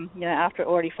 after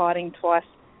already fighting twice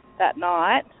that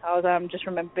night, I was just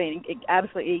remember being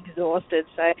absolutely exhausted.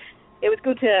 So it was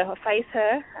good to face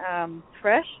her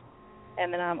fresh,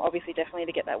 and then obviously definitely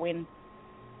to get that win.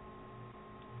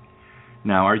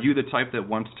 Now, are you the type that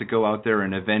wants to go out there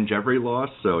and avenge every loss?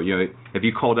 So, have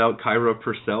you called out Kyra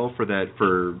Purcell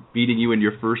for beating you in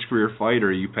your first career fight, or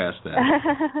are you past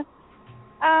that?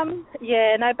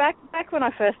 Back when I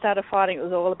first started fighting, it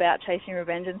was all about chasing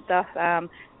revenge and stuff.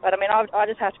 But I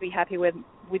just have to be happy with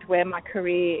where my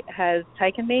career has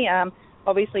taken me.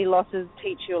 Obviously, losses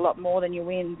teach you a lot more than you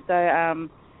win. So,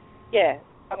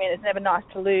 it's never nice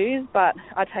to lose, but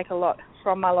I take a lot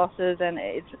from my losses, and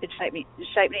it shaped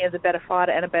me as a better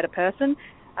fighter and a better person.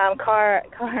 Kyra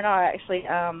and I are actually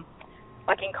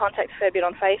in contact a fair bit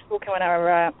on Facebook, and when I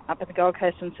were up at the Gold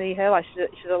Coast and see her,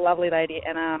 she's a lovely lady,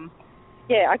 and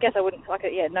I guess I wouldn't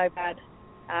no bad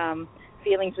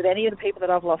feelings with any of the people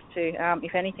that I've lost to.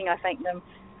 If anything, I thank them,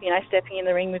 stepping in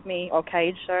the ring with me, or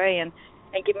cage, and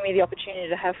giving me the opportunity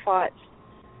to have fights,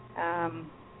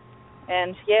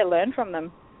 and learn from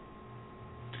them.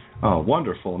 Oh,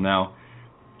 wonderful. Now,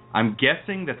 I'm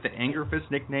guessing that the Anger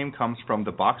Fist nickname comes from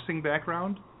the boxing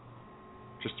background?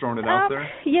 Just throwing it out there?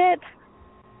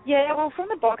 Well, from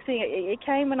the boxing, it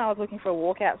came when I was looking for a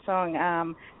walkout song,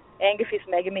 Anger Fist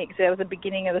Mega Mix. There was the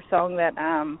beginning of the song that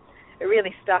it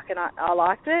really stuck, and I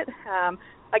liked it.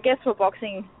 I guess for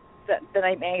boxing, the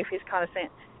name Anger Fist kind of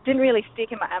didn't really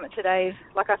stick in my amateur days.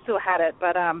 I still had it,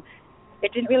 but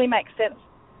it didn't really make sense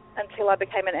until I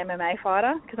became an MMA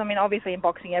fighter, because obviously in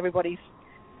boxing everybody's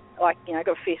got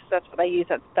fists. That's what they use.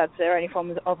 That's their only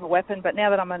form of a weapon. But now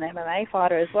that I'm an MMA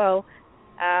fighter as well,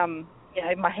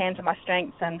 my hands are my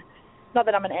strengths, and not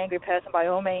that I'm an angry person by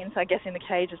all means. I guess in the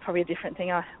cage is probably a different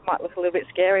thing. I might look a little bit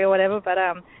scary or whatever, but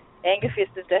Anger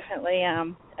Fist is definitely a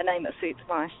name that suits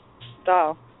my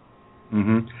style.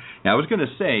 Mm-hmm. Now, I was going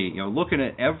to say, looking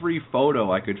at every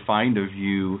photo I could find of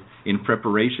you in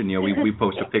preparation, we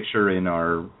post a picture in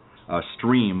our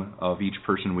stream of each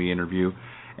person we interview,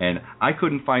 and I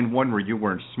couldn't find one where you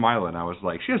weren't smiling. I was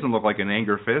like, she doesn't look like an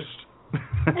Anger Fist.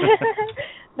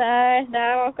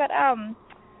 No, I've got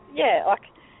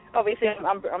obviously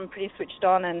I'm pretty switched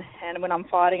on, and when I'm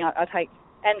fighting, I take,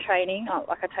 and training,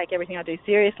 I take everything I do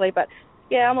seriously. But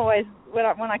I'm always, when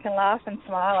I can laugh and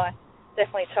smile, I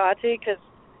definitely try to, because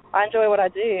I enjoy what I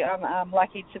do. I'm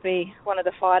lucky to be one of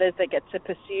the fighters that get to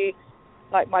pursue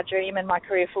my dream and my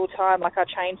career full time. I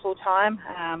train full time.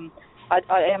 I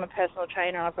am a personal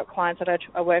trainer, and I've got clients that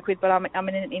I work with, but I'm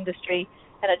in an industry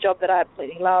and a job that I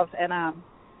absolutely love. And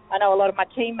I know a lot of my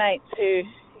teammates who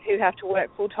have to work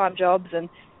full time jobs and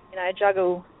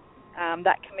juggle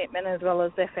that commitment as well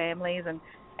as their families, and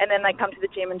then they come to the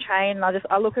gym and train. And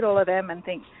I look at all of them and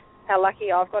think how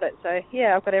lucky I've got it. So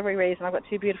I've got every reason. I've got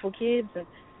 2 beautiful kids, and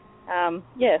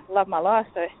love my life.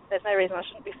 So there's no reason I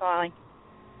shouldn't be smiling.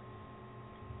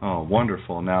 Oh,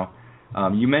 wonderful. Now,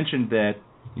 you mentioned that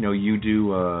you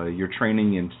do your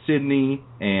training in Sydney,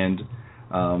 and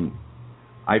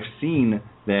I've seen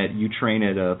that you train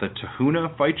at the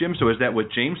Tahuna Fight Gym. So is that with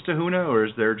James Tahuna, or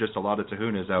is there just a lot of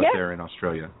Tahunas out there in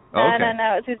Australia?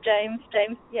 No, it's with James.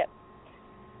 Yep.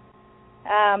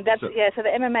 So the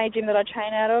MMA gym that I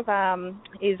train out of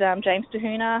is James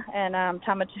Tahuna and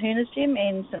Tama Tahuna's gym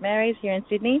in St Mary's here in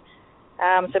Sydney.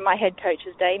 So my head coach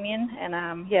is Damien, and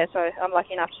so I'm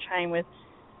lucky enough to train with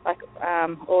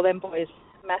all them boys,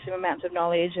 massive amounts of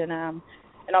knowledge, and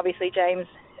obviously James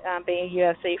being a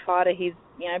UFC fighter, he's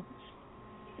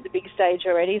the big stage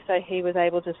already, so he was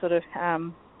able to sort of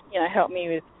help me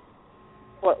with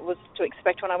what was to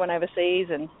expect when I went overseas,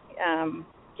 and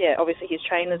obviously his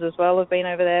trainers as well have been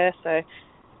over there, so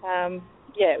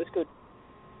it was good.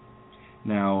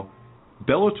 Now,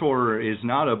 Bellator is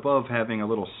not above having a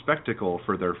little spectacle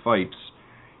for their fights,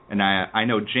 and I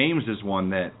know James is one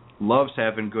that loves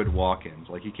having good walk-ins.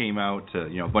 Like, he came out to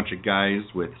a bunch of guys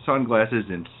with sunglasses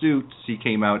and suits. He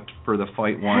came out for the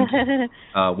fight once.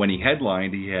 When he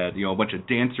headlined, he had a bunch of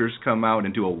dancers come out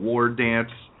and do a war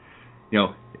dance.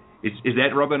 Is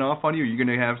that rubbing off on you? Are you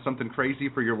going to have something crazy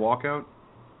for your walkout?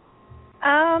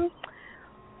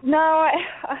 No,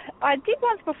 I did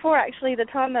once before, actually, the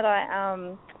time that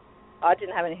I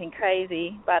didn't have anything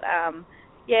crazy, but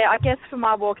I guess for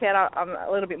my walkout I'm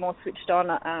a little bit more switched on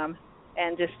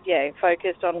and just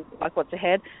focused on like what's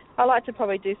ahead. I like to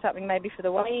probably do something maybe for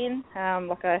the weigh-in,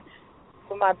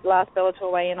 for my last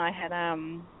Bellator weigh-in I had a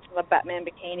Batman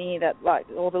bikini that like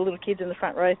all the little kids in the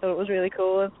front row thought it was really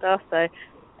cool and stuff. So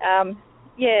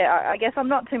I guess I'm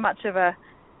not too much of a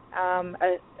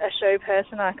show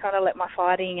person. I kind of let my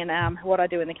fighting and what I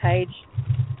do in the cage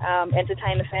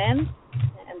entertain the fans.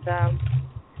 And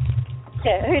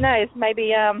who knows?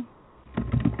 Maybe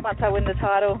once I win the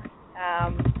title,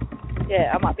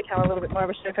 I might become a little bit more of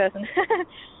a show person.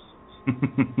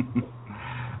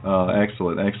 Oh,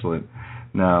 excellent.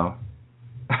 Now,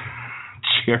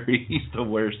 Gerry, he's the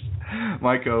worst.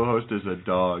 My co-host is a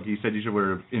dog. He said you should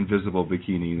wear an invisible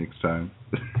bikini next time.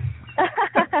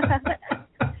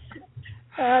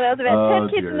 There was about 10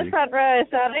 kids Gerry. in the front row,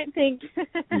 so I don't think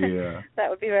that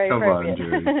would be very appropriate.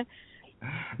 Come on, Gerry.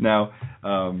 Now,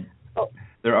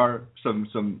 there are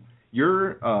some.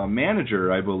 Your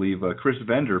manager, I believe, Chris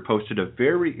Vender, posted a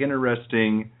very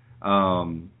interesting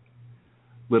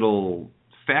little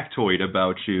factoid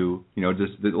about you.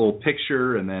 Just the little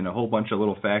picture and then a whole bunch of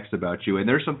little facts about you. And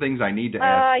there's some things I need to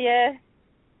ask.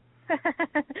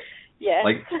 Yeah.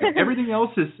 Like, everything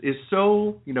else is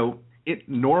so,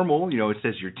 normal. It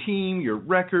says your team, your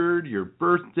record, your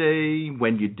birthday,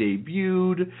 when you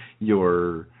debuted,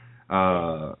 your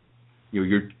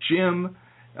gym,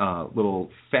 little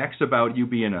facts about you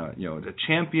being a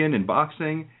champion in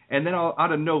boxing, and then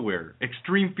out of nowhere,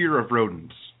 extreme fear of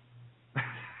rodents.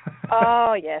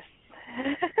 Oh yes.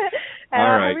 And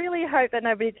all right. I really hope that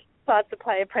nobody decides to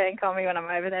play a prank on me when I'm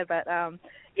over there. But I'm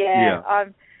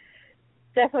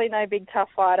definitely no big tough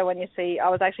fighter. When you see, I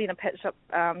was actually in a pet shop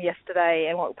yesterday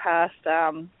and walked past,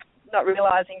 not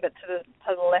realising that to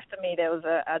the left of me there was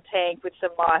a tank with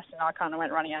some mice, and I kind of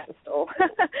went running out the store.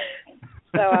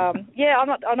 So I'm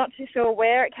not too sure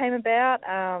where it came about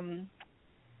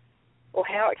or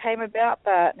how it came about,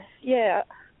 but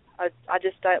I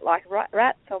just don't like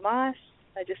rats or mice.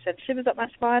 They just send shivers up my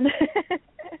spine.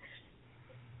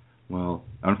 Well,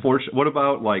 unfortunately, what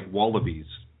about like wallabies?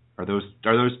 Are those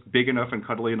big enough and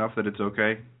cuddly enough that it's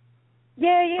okay?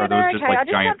 Yeah, they're okay. Like I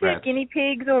just giant can't rats? do guinea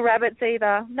pigs or rabbits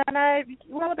either. No,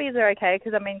 wallabies are okay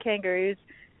because kangaroos.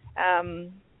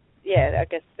 I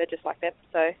guess they're just like that.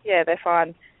 So they're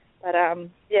fine. But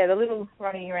the little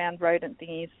running around rodent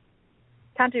thingies.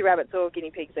 Can't do rabbits or guinea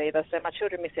pigs either. So my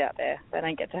children miss out there. They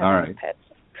don't get to have any pets.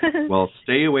 Well,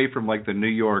 stay away from like the New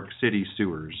York City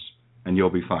sewers, and you'll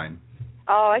be fine.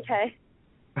 Oh, okay.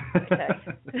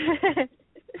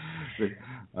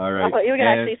 All right. I thought you were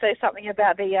going to actually say something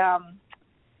about the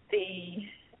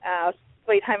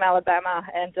Sweet Home Alabama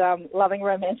and loving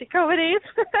romantic comedies.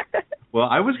 Well,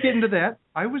 I was getting to that.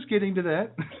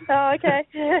 Oh, okay.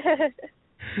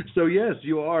 So, yes,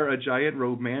 you are a giant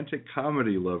romantic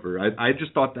comedy lover. I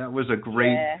just thought that was a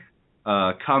great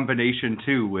combination,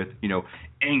 too, with,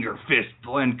 Anger Fist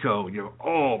Blencowe,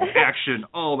 action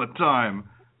all the time.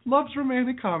 Loves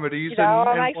romantic comedies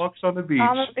and walks on the beach.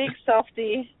 I'm a big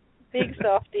softie,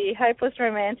 hopeless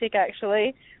romantic,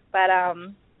 actually. But,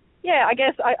 I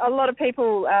guess a lot of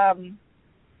people,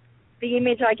 the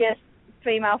image,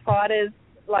 female fighters,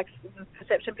 like the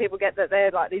perception people get that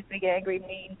they're like these big, angry,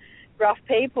 mean, rough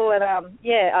people. And,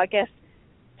 I guess,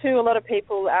 too, a lot of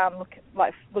people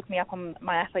look me up on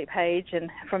my athlete page, and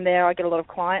from there I get a lot of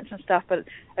clients and stuff. But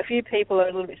a few people are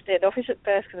a little bit standoffish at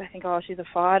first because they think, oh, she's a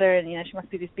fighter and, she must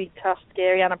be this big, tough,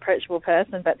 scary, unapproachable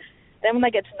person. But then when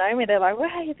they get to know me, they're like, well,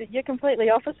 you're completely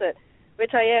opposite,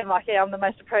 which I am. I'm the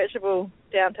most approachable,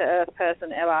 down-to-earth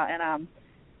person ever. And,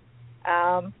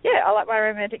 I like my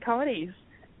romantic comedies.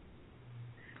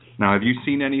 Now, have you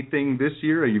seen anything this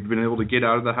year? Have you been able to get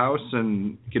out of the house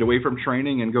and get away from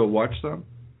training and go watch them?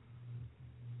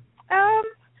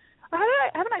 I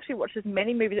haven't actually watched as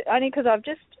many movies, only because I've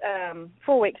just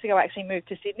 4 weeks ago actually moved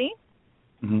to Sydney,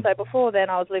 So before then,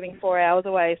 I was living 4 hours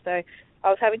away, so I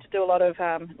was having to do a lot of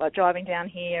like driving down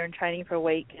here and training for a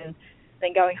week, and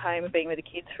then going home and being with the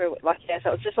kids for so it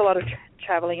was just a lot of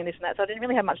traveling and this and that. So I didn't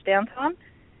really have much downtime.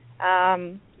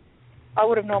 I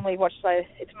would have normally watched. So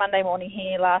it's Monday morning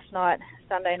here. Last night,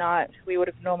 Sunday night, we would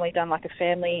have normally done like a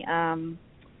family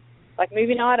like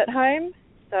movie night at home.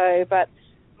 So, but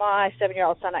my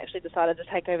 7-year-old son actually decided to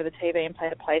take over the TV and play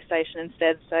the PlayStation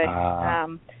instead. So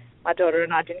my daughter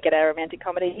and I didn't get our romantic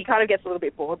comedy. He kind of gets a little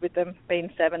bit bored with them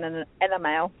being 7 and a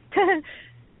male.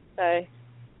 So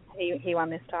he won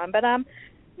this time. But no,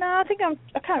 I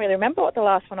can't really remember what the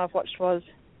last one I've watched was.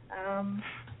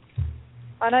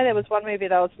 I know there was one movie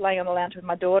that I was laying on the lounge with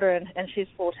my daughter, and she's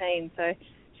 14, so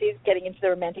she's getting into the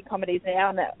romantic comedies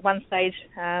now. And at one stage,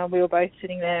 we were both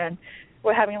sitting there and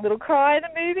we're having a little cry in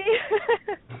the movie.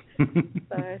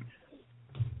 So.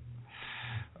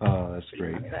 Oh, that's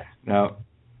great. Now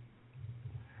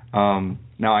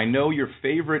I know your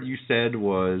favorite you said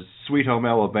was Sweet Home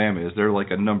Alabama. Is there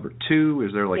like a number 2?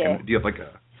 Is there like do you have like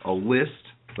a list,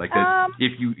 like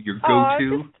if your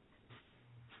go-to?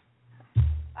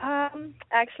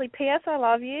 Actually, P.S. I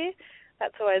Love You.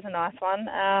 That's always a nice one.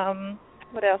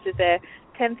 What else is there?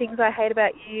 10 Things I Hate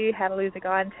About You. How to Lose a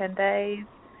Guy in 10 Days.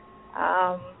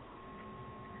 I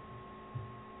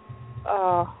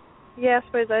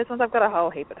suppose those ones. I've got a whole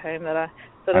heap at home that I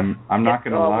sort of. I'm not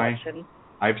going to lie.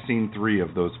 I've seen 3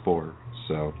 of those 4,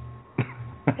 so.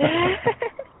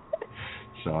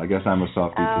 So I guess I'm a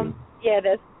softie too. Yeah,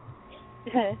 there's.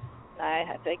 No,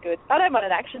 they're good. I don't mind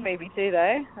an action movie too,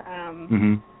 though.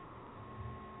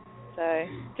 So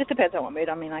just depends on what mood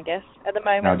I'm in, I guess. At the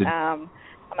moment, I'm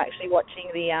actually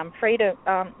watching the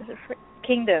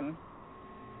Kingdom,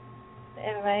 the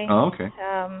MMA. Oh, okay.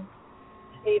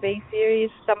 TV series.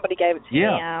 Somebody gave it to me.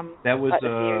 That was like the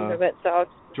series of it. So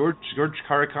George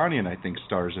Karakanian, I think,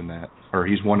 stars in that, or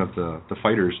he's one of the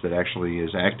fighters that actually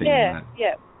is acting in that.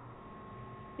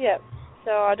 Yeah.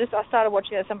 So I started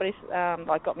watching it. Somebody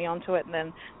like got me onto it, and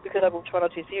then because I've watched 1 or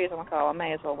 2 series, I'm like, I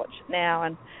may as well watch it now.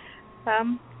 And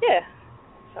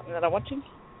something that I'm watching.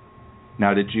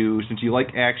 Now, since you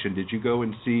like action, did you go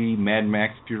and see Mad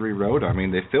Max Fury Road? I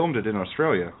mean, they filmed it in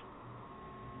Australia.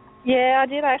 Yeah, I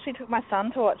did. I actually took my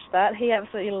son to watch that. He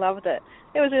absolutely loved it.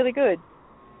 It was really good.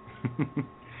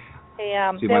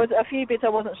 There was a few bits I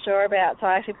wasn't sure about, so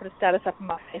I actually put a status up on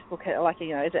my Facebook, like,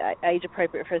 is it age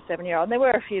appropriate for a 7-year-old? And there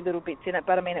were a few little bits in it,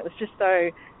 but I mean, it was just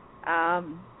so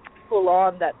full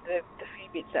on that the few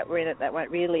bits that were in it that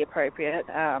weren't really appropriate,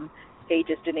 he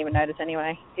just didn't even notice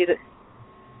anyway. He's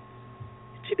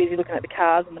too busy looking at the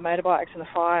cars and the motorbikes and the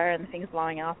fire and the things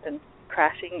blowing up and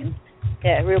crashing.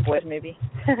 And real boys movie.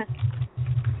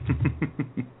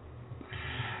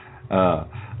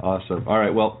 Awesome. All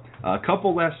right, well, a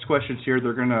couple last questions here.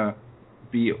 They're going to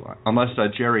be, unless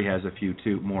Gerry has a few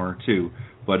more too,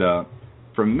 but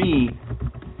from me,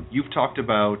 you've talked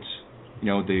about,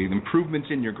 the improvements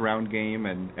in your ground game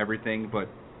and everything, but,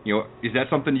 is that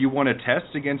something you want to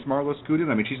test against Marloes Coenen?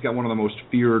 I mean, she's got one of the most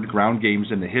feared ground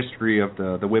games in the history of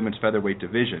the women's featherweight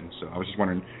division, so I was just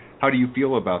wondering, how do you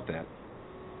feel about that?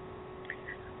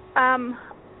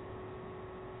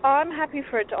 I'm happy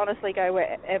for it to honestly go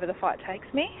wherever the fight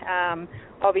takes me.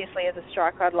 Obviously, as a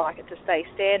striker, I'd like it to stay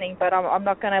standing, but I'm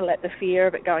not going to let the fear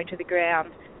of it going to the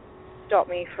ground stop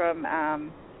me from,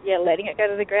 letting it go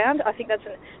to the ground. I think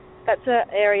that's an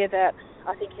area that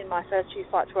I think in my first 2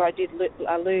 fights where I did lose,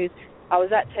 I was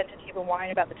that tentative and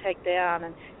worrying about the takedown,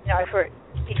 and if it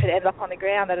ended up on the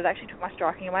ground, that it actually took my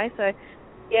striking away. So,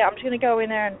 I'm just going to go in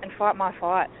there and fight my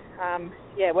fight.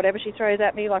 Whatever she throws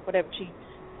at me, like whatever she,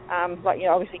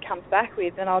 obviously comes back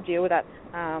with, then I'll deal with that.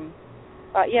 I'm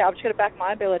just going to back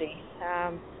my ability.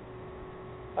 I'm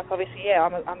a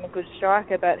good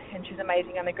striker, and she's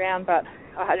amazing on the ground, but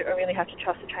I really have to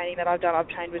trust the training that I've done. I've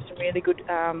trained with some really good,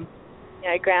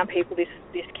 ground people this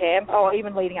camp,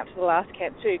 even leading up to the last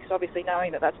camp too, because obviously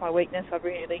knowing that that's my weakness, I've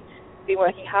really been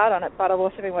working hard on it, but I've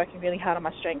also been working really hard on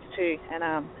my strengths too, and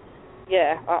I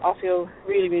feel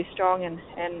really, really strong and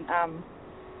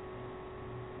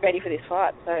ready for this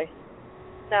fight. So,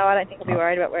 no, I don't think I'll be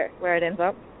worried about where it ends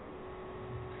up.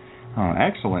 Oh,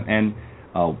 excellent. And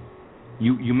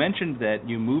you mentioned that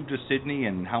you moved to Sydney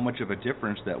and how much of a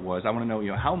difference that was. I want to know,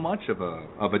 how much of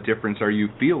a difference are you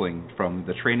feeling from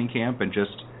the training camp and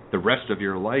just the rest of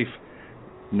your life,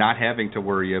 not having to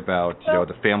worry about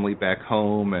the family back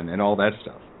home and all that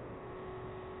stuff?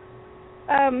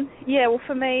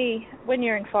 For me, when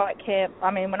you're in fight camp,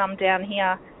 I mean, when I'm down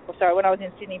here, when I was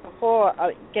in Sydney before,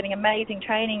 getting amazing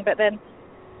training, but then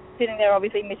sitting there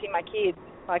obviously missing my kids.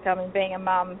 Being a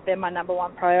mum, they're my number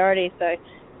one priority. So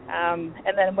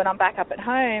And then when I'm back up at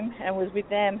home and was with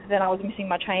them, then I was missing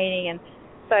my training. And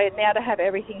so now to have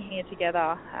everything here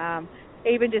together,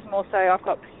 even just more so, I've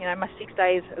got, my 6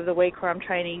 days of the week where I'm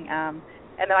training, and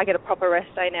then I get a proper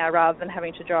rest day now rather than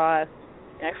having to drive,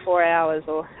 4 hours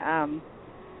or, I'm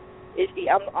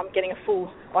getting a full,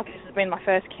 this has been my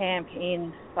first camp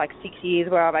in 6 years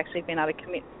where I've actually been able to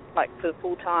commit for the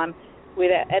full time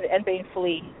with it and being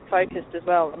fully focused as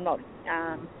well. I'm not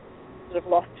sort of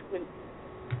lost with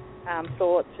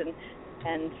thoughts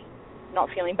and not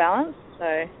feeling balanced.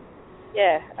 So,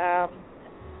 yeah,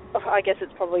 I guess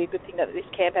it's probably a good thing that this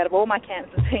camp, out of all my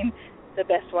camps, has been the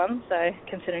best one. So,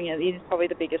 considering it is probably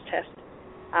the biggest test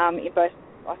in both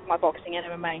my boxing and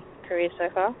MMA career so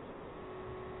far.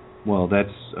 Well,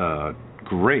 that's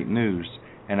great news.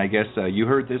 And I guess you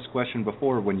heard this question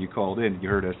before when you called in. You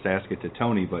heard us ask it to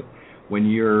Tony, but when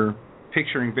you're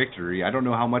picturing victory, I don't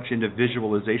know how much into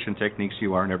visualization techniques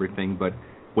you are and everything, but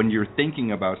when you're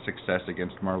thinking about success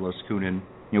against Marloes Coenen,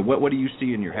 what do you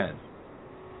see in your head?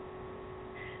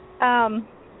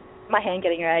 My hand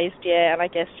getting raised, yeah, and I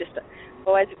guess just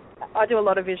always I do a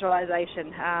lot of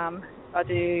visualization. I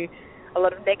do a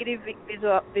lot of negative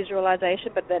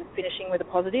visualization, but then finishing with a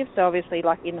positive. So obviously,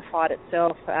 in the fight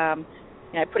itself,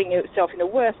 putting yourself in the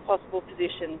worst possible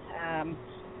position,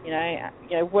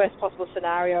 worst possible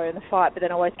scenario in the fight, but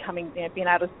then always being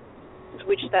able to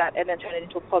switch that and then turn it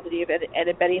into a positive and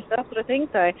embedding stuff sort of thing.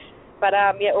 So, but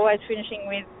always finishing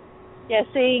with,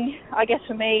 seeing, I guess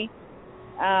for me,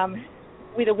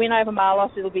 with a win over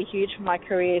Marloes, it'll be huge for my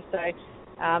career. So,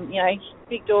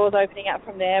 big doors opening up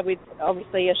from there with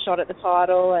obviously a shot at the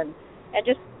title and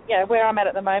just, where I'm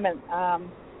at the moment.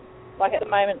 At the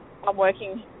moment, I'm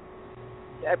working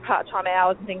part-time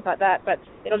hours and things like that, but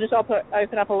it'll just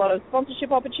open up a lot of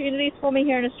sponsorship opportunities for me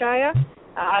here in Australia.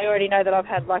 I already know that I've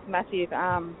had massive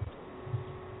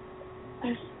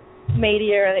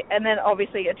media and then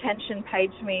obviously attention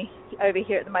paid to me over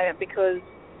here at the moment because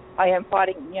I am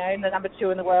fighting, the number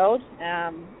 2 in the world.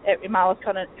 Marloes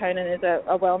Coenen is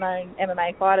a well-known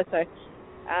MMA fighter, so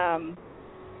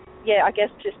I guess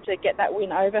just to get that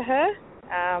win over her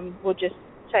will just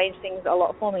change things a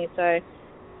lot for me. So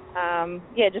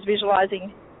just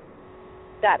visualising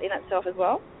that in itself as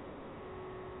well.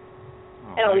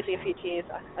 And obviously a few tears.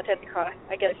 I tend to cry.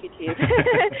 I get a few tears.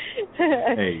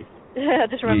 Hey. I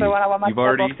just remember when I won my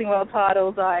boxing world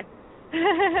titles,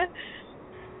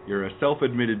 You're a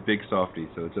self-admitted big softie,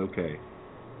 so it's okay.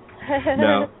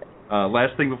 Now,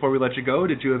 last thing before we let you go,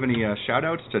 did you have any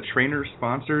shout-outs to trainers,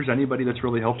 sponsors, anybody that's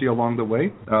really helped you along the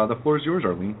way? The floor is yours,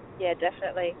 Arlene. Yeah,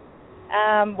 definitely.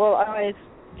 Well, I always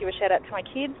give a shout-out to my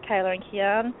kids, Kayla and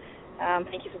Kian.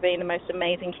 Thank you for being the most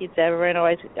amazing kids ever and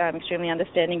always extremely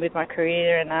understanding with my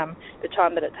career and the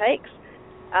time that it takes.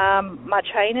 My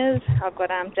trainers, I've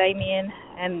got Damien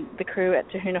and the crew at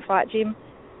Tahuna Fight Gym,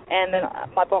 and then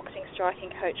my boxing striking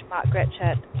coach, Mark Gretsch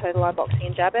at Total Line Boxing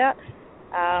and Jab Out.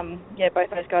 Both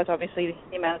those guys, obviously,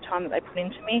 the amount of time that they put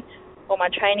into me. All my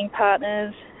training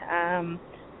partners,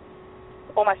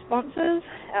 all my sponsors,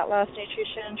 Outlast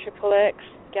Nutrition, Triple X,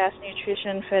 Gas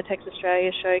Nutrition, Fairtex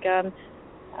Australia, Shogun.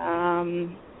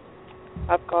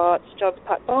 I've got Jobs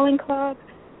Park Bowling Club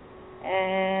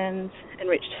and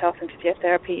Enriched Health and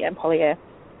Physiotherapy and Polyair.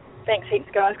 Thanks heaps,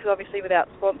 guys, because obviously without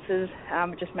sponsors,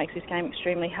 it just makes this game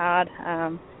extremely hard.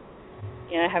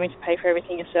 Having to pay for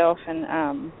everything yourself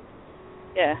and,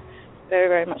 very,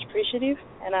 very much appreciative.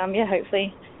 And,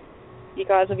 hopefully you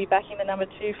guys will be back in the number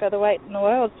 2 featherweight in the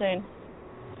world soon.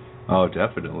 Oh,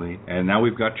 definitely. And now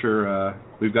we've got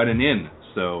we've got an in,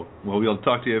 so we'll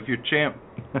talk to you if you're champ.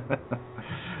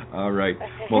 All right.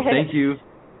 Well, thank you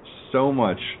so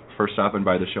much for stopping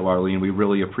by the show, Arlene. We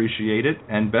really appreciate it,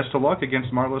 and best of luck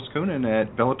against Marloes Coenen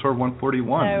at Bellator 141.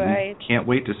 No worries. We can't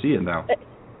wait to see it now.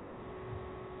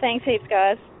 Thanks heaps,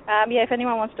 guys. If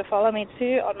anyone wants to follow me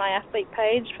too on my athlete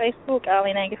page, Facebook,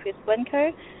 Arlene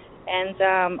Blencowe, and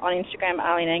on Instagram,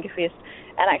 Arlene Angerfist.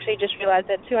 And actually just realised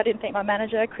that too, I didn't thank my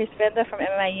manager, Chris Vender from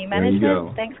MMAU Management. There you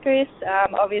go. Thanks, Chris.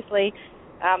 Obviously,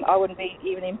 I wouldn't be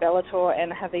even in Bellator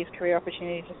and have these career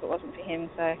opportunities if it wasn't for him.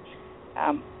 So,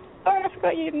 sorry, I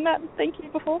forgot you didn't thank you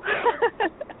before.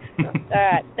 All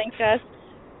right, thanks, guys.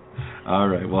 All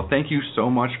right. Well, thank you so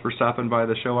much for stopping by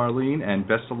the show, Arlene, and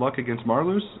best of luck against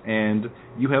Marloes. And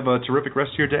you have a terrific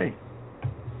rest of your day.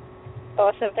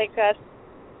 Awesome. Thanks, guys.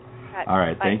 All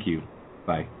right. Bye. Thank you.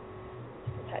 Bye.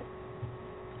 Okay.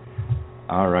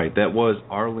 All right. That was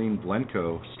Arlene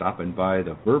Blencowe stopping by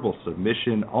the verbal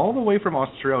submission all the way from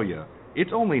Australia.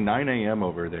 It's only 9 a.m.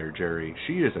 over there, Gerry.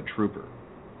 She is a trooper.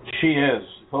 She is.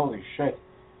 Holy shit.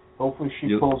 Hopefully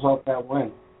she pulls out that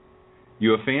win.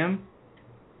 You a fan?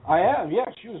 I am, yeah.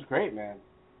 She was great, man.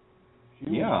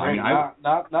 Great.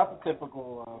 Not the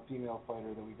typical female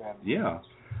fighter that we've had. Yeah,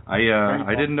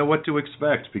 I didn't know what to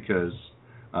expect because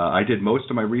I did most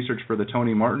of my research for the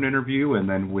Tony Martin interview, and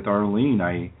then with Arlene,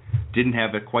 I didn't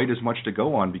have quite as much to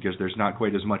go on because there's not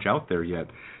quite as much out there yet.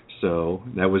 So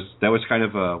that was kind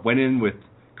of went in with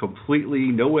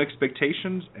completely no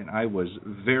expectations, and I was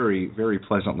very, very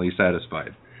pleasantly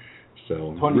satisfied.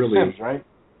 So Tony really, Sims, right?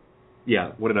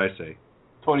 Yeah. What did I say?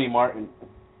 Tony Martin.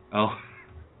 Oh,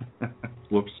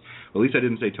 whoops. Well, at least I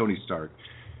didn't say Tony Stark.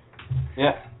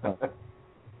 Yeah.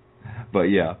 But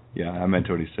yeah, I meant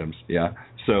Tony Sims. Yeah.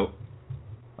 So,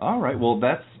 all right. Well,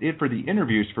 that's it for the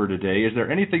interviews for today. Is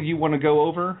there anything you want to go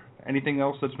over? Anything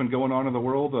else that's been going on in the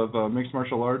world of mixed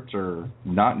martial arts or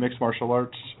not mixed martial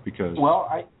arts? Because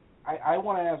I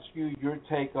want to ask you your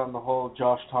take on the whole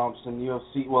Josh Thompson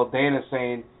UFC. Well, Dana's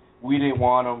saying we didn't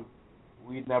want him,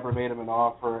 we never made him an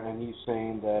offer, and he's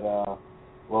saying that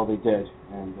they did,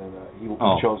 and he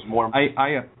chose more.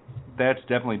 That's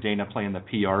definitely Dana playing the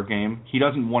PR game. He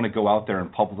doesn't want to go out there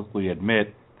and publicly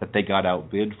admit that they got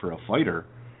outbid for a fighter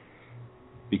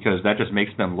because that just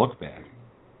makes them look bad.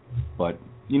 But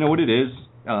you know what it is?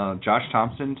 Josh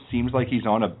Thompson seems like he's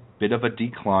on a bit of a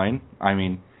decline. I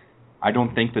mean, I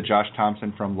don't think that Josh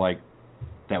Thompson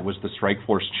that was the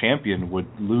Strikeforce champion would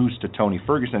lose to Tony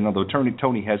Ferguson, although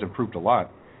Tony has improved a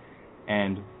lot.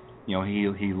 And, you know,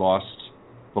 he lost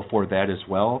before that as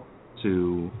well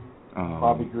to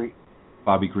Bobby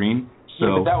Green. So,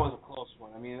 yeah, but that was a close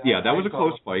one. I mean, that was a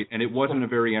close fight, and it wasn't a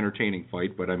very entertaining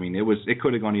fight, but I mean, it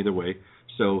could have gone either way.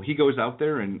 So he goes out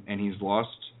there and he's lost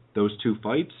those two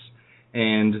fights,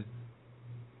 and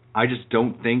I just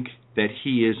don't think that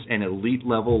he is an elite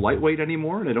level lightweight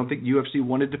anymore, and I don't think UFC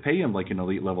wanted to pay him like an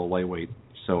elite level lightweight.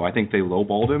 So I think they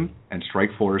lowballed him, and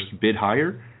Strikeforce bid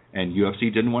higher, and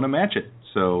UFC didn't want to match it.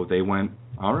 So they went,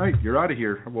 all right, you're out of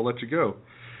here. We'll let you go.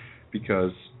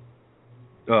 Because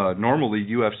normally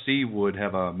UFC would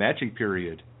have a matching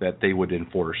period that they would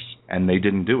enforce, and they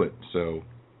didn't do it. So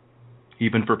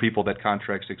even for people that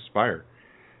contracts expire.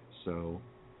 So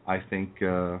I think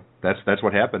that's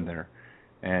what happened there.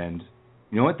 And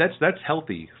you know what? That's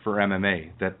healthy for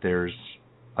MMA, that there's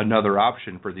another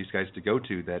option for these guys to go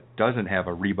to that doesn't have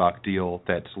a Reebok deal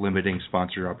that's limiting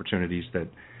sponsor opportunities, that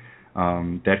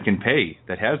can pay,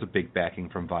 that has a big backing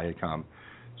from Viacom.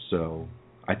 So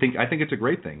I think it's a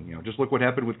great thing. You know, just look what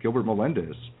happened with Gilbert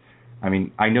Melendez. I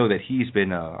mean, I know that he's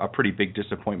been a pretty big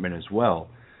disappointment as well,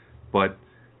 but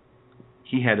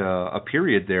he had a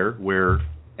period there where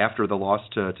after the loss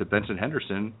to Benson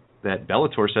Henderson, that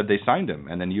Bellator said they signed him,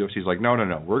 and then UFC's like, no,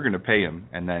 we're going to pay him,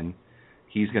 and then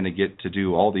he's going to get to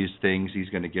do all these things. He's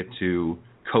going to get to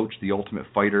coach the Ultimate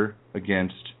Fighter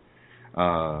against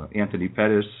Anthony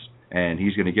Pettis, and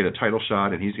he's going to get a title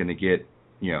shot, and he's going to get,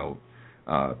 you know,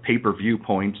 pay-per-view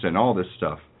points and all this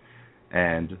stuff.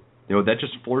 And you know, that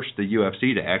just forced the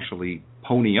UFC to actually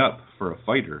pony up for a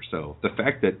fighter. So the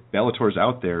fact that Bellator's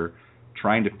out there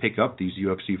trying to pick up these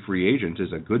UFC free agents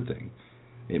is a good thing.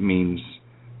 It means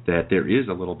that there is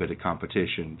a little bit of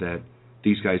competition, that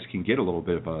these guys can get a little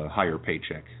bit of a higher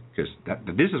paycheck, because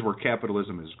this is where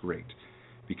capitalism is great.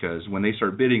 Because when they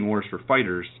start bidding wars for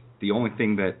fighters, the only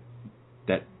thing that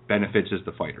benefits is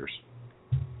the fighters.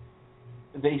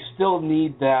 They still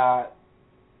need that,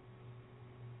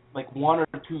 like one or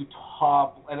two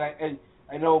top, and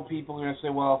I know people are going to say,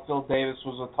 well, Phil Davis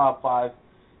was a top 5,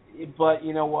 but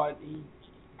you know what? He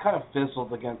kind of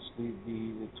fizzled against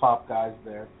the top guys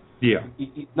there. Yeah.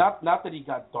 Not that he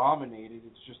got dominated.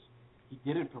 It's just he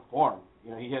didn't perform.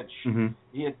 You know,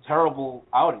 he had terrible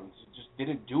outings. He just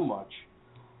didn't do much.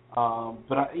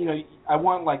 But I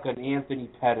want like an Anthony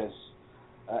Pettis,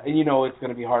 and you know it's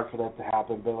going to be hard for that to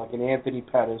happen. But like an Anthony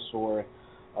Pettis or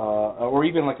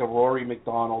even like a Rory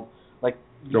McDonald, like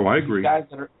I agree.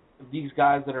 These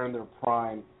guys that are in their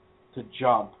prime to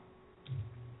jump.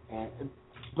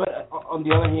 But on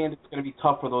the other hand, it's going to be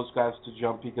tough for those guys to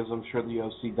jump because I'm sure the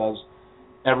UFC does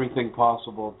everything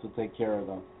possible to take care of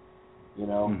them. You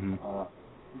know,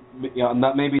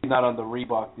 maybe not on the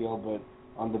Reebok deal, but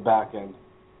on the back end.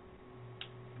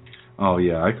 Oh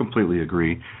yeah, I completely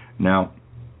agree. Now,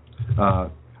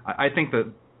 I think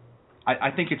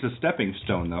it's a stepping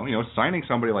stone, though. You know, signing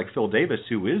somebody like Phil Davis,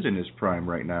 who is in his prime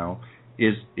right now,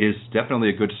 is definitely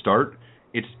a good start.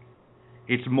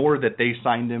 It's more that they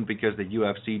signed him because the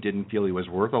UFC didn't feel he was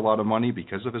worth a lot of money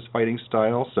because of his fighting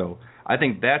style. So I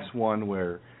think that's one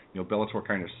where, you know, Bellator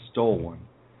kind of stole one.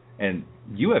 And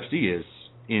UFC is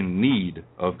in need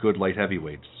of good light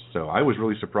heavyweights. So I was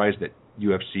really surprised that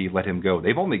UFC let him go.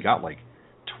 They've only got like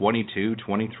 22,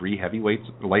 23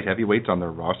 light heavyweights on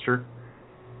their roster.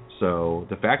 So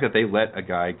the fact that they let a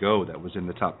guy go that was in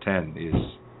the top 10 is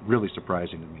really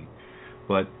surprising to me.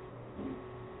 But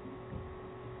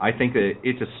I think that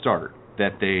it's a start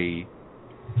that they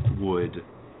would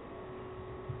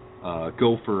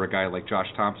go for a guy like Josh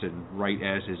Thompson right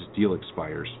as his deal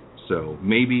expires. So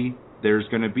maybe there's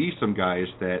going to be some guys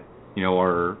that,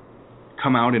 are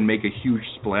come out and make a huge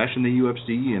splash in the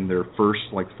UFC in their first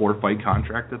 4-fight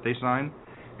contract that they sign.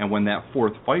 And when that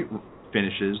 4th fight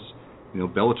finishes,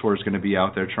 Bellator is going to be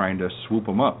out there trying to swoop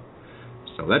them up.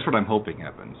 So that's what I'm hoping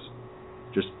happens.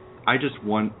 I just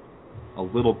want a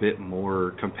little bit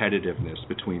more competitiveness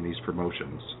between these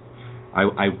promotions.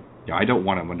 I don't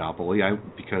want a monopoly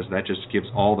because that just gives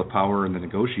all the power and the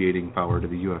negotiating power to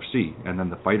the UFC, and then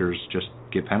the fighters just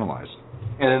get penalized.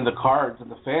 And then the cards and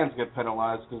the fans get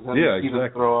penalized because then they either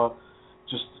throw out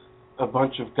just a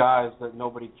bunch of guys that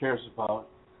nobody cares about.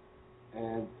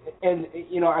 And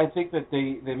I think that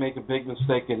they make a big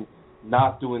mistake in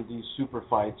not doing these super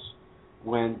fights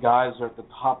when guys are at the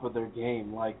top of their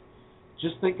game.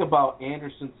 Just think about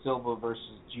Anderson Silva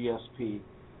versus GSP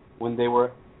when they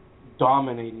were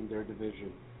dominating their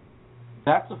division.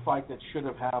 That's a fight that should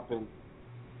have happened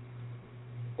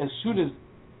as soon as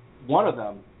one of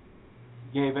them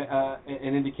gave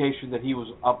an indication that he was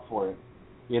up for it,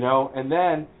 And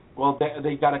then,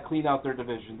 they got to clean out their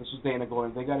division. This is Dana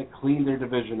going. They got to clean their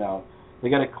division out. They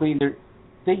got to clean their.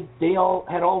 They all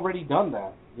had already done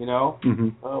that, Mm-hmm.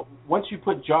 Once you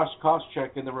put Josh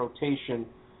Koscheck in the rotation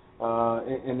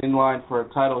and in line for a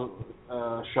title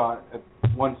shot at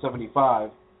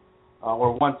 175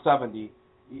 or 170,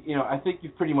 I think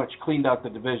you've pretty much cleaned out the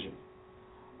division.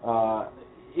 I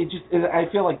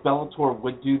feel like Bellator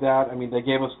would do that. I mean, they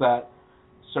gave us that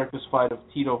circus fight of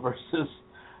Tito versus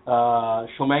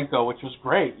Shlemenko, which was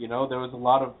great. There was a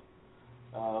lot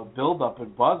of build-up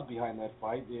and buzz behind that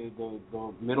fight. The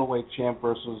middleweight champ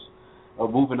versus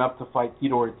moving up to fight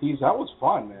Tito Ortiz. That was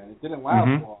fun, man. It didn't last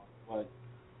long, but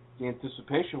the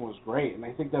anticipation was great, and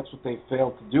I think that's what they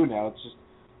failed to do now. It's just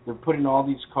they're putting all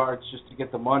these cards just to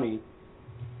get the money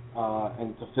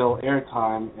and to fill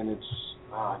airtime, and it's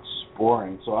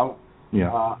boring. So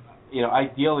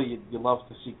ideally you love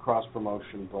to see cross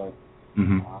promotion, but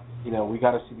we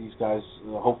got to see these guys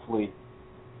hopefully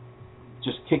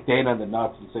just kick Dana in the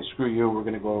nuts and say, screw you, we're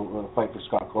going to go fight for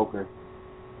Scott Coker.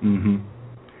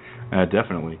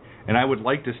 Definitely. And I would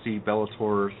like to see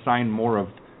Bellator sign more of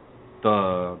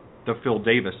the Phil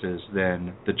Davises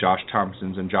than the Josh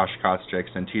Thompsons and Josh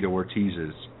Koscheck's and Tito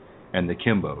Ortiz's and the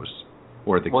Kimbos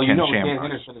or the Ken Shamrocks. Dan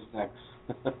Henderson is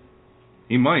next.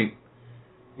 He might.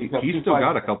 He's still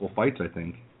got a couple fights, I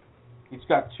think. He's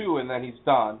got 2, and then he's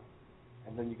done.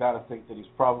 And then you got to think that he's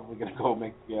probably going to go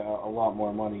make a lot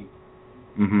more money,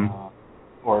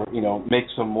 or make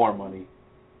some more money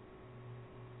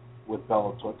with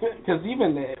Bellator. Because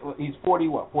even he's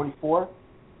 44.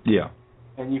 Yeah.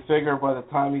 And you figure by the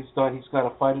time he's done, he's got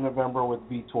a fight in November with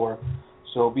Vitor,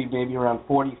 so it'll be maybe around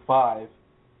 45.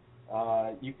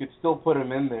 You could still put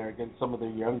him in there against some of the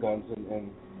young guns and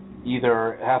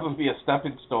either have him be a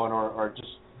stepping stone or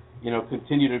just,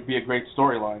 continue to be a great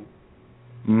storyline.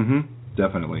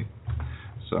 Definitely.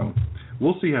 So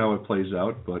we'll see how it plays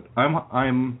out, but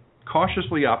I'm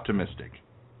cautiously optimistic.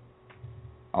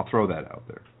 I'll throw that out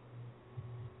there.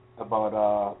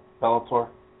 About Bellator?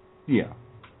 Yeah.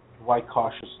 Why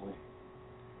cautiously?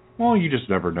 Well, you just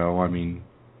never know. I mean,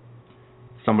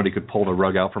 somebody could pull the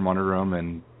rug out from under them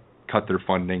and cut their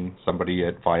funding. Somebody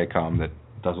at Viacom that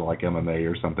doesn't like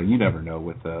MMA or something. You never know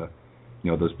with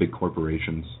those big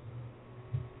corporations.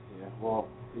 Yeah. Well,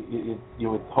 you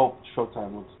would hope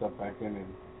Showtime would step back in and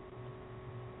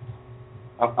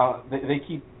they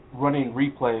keep running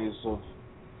replays of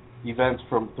events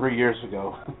from 3 years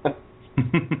ago.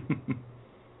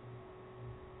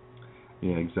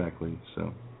 Yeah, exactly.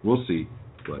 So we'll see,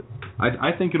 but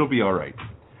I think it'll be all right.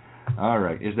 All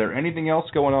right. Is there anything else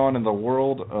going on in the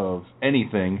world of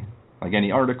anything, like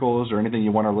any articles or anything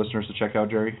you want our listeners to check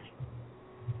out, Gerry?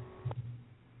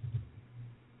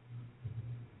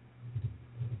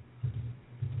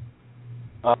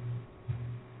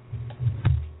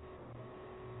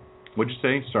 What'd you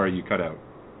say? Sorry, you cut out.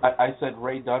 I said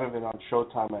Ray Donovan on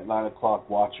Showtime at 9 o'clock.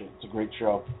 Watch it. It's a great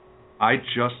show. I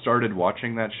just started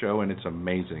watching that show, and it's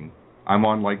amazing. I'm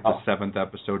on, the 7th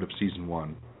episode of Season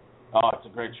 1. Oh, it's a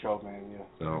great show, man, yeah.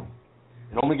 So,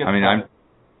 it only gets better.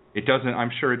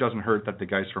 I'm sure it doesn't hurt that the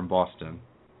guy's from Boston.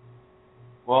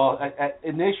 Well,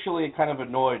 initially it kind of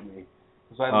annoyed me,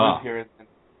 because I live here,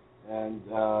 and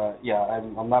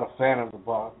I'm not a fan of the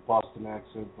Boston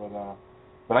accent,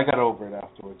 but I got over it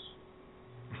afterwards.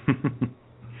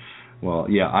 Well,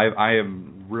 yeah, I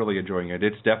am really enjoying it.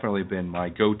 It's definitely been my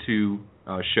go-to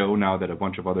show now that a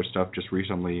bunch of other stuff just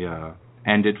recently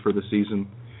ended for the season.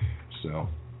 So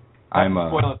I'm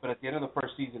spoil it, but at the end of the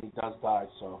first season he does die,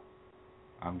 so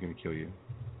I'm gonna kill you.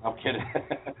 I'm kidding.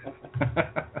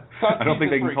 I don't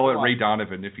think they can call it Ray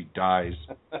Donovan if he dies.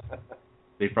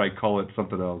 They'd probably call it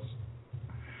something else.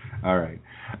 All right.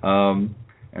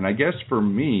 And I guess for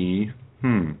me,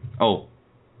 all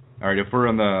right, if we're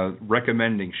on the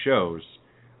recommending shows,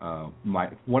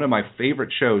 one of my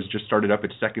favorite shows just started up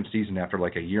its second season after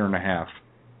like a year and a half.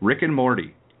 Rick and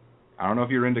Morty. I don't know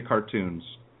if you're into cartoons,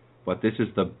 but this is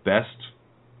the best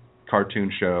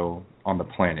cartoon show on the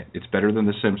planet. It's better than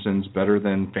The Simpsons, better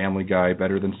than Family Guy,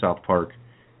 better than South Park.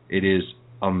 It is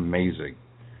amazing.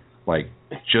 Like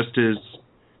just as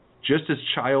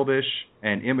childish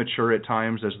and immature at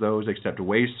times as those, except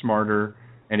way smarter.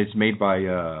 And it's made by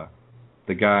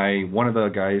one of the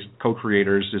guys,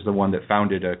 co-creators, is the one that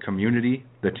founded Community,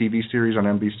 the TV series on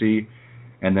NBC.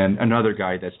 And then another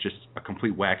guy that's just a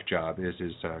complete whack job is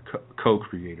his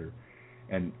co-creator.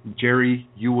 And Gerry,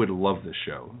 you would love this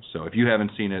show. So if you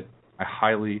haven't seen it, I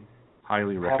highly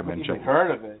recommend checking it out. I haven't even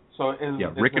heard of it. So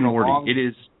Rick and Morty. It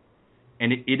is,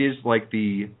 and it is like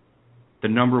the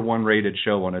number one rated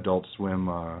show on Adult Swim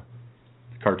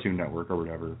Cartoon Network or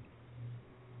whatever.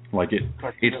 Like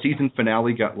its season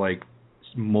finale got like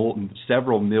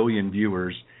several million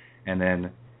viewers, and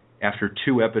then after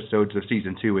 2 episodes of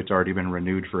season 2, it's already been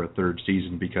renewed for a 3rd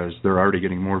season because they're already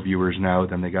getting more viewers now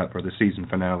than they got for the season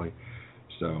finale.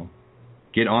 So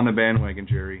get on the bandwagon,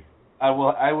 Gerry. I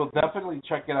will definitely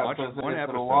check it out because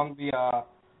it's along the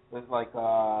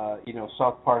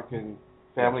South Park and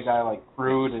Family Guy, like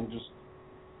crude and just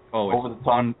over the top.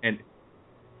 Fun, and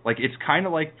like it's kind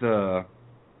of like the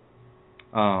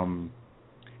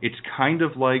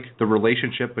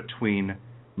relationship between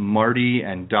Marty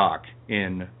and Doc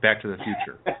in Back to the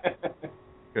Future.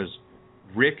 Because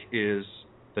Rick is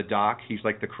the Doc, he's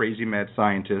like the crazy mad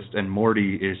scientist, and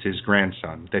Morty is his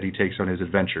grandson that he takes on his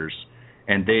adventures.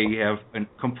 And they have a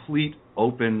complete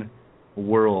open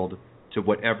world to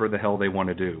whatever the hell they want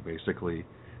to do, basically,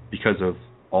 because of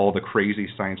all the crazy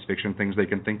science fiction things they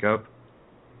can think of.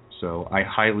 So I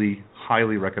highly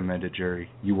recommend it, Gerry.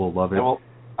 You will love it.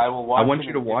 I will watch. I want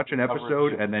you to watch an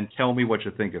episode and then tell me what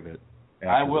you think of it.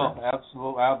 I will,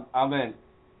 absolutely. I'm in.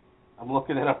 I'm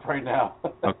looking it up right now.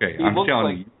 Okay, I'm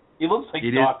telling you. He looks like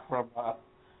Doc from...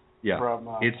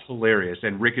 it's hilarious.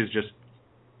 And Rick is just,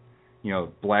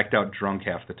 blacked out drunk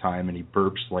half the time, and he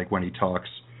burps like when he talks.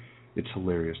 It's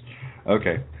hilarious.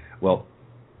 Okay, well,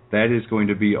 that is going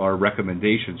to be our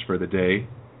recommendations for the day.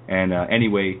 And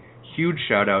anyway, huge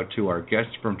shout out to our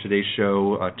guests from today's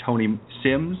show, Tony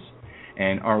Sims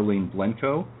and Arlene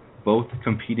Blencowe, both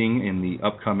competing in the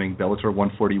upcoming Bellator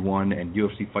 141 and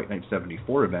UFC Fight Night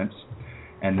 74 events.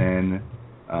 And then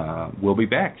we'll be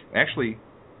back. Actually,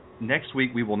 next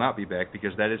week we will not be back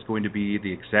because that is going to be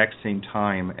the exact same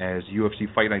time as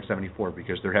UFC Fight Night 74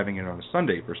 because they're having it on a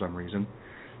Sunday for some reason.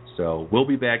 So we'll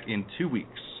be back in 2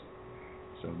 weeks.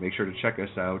 So make sure to check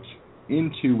us out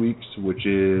in 2 weeks, which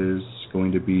is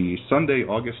going to be Sunday,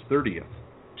 August 30th,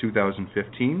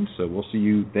 2015. So we'll see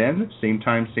you then, same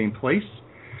time, same place.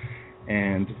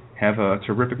 And have a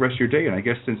terrific rest of your day. And I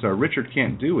guess since Richard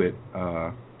can't do it,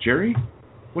 Gerry,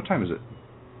 what time is it?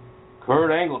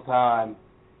 Kurt Angle time.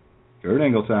 Kurt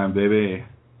Angle time, baby.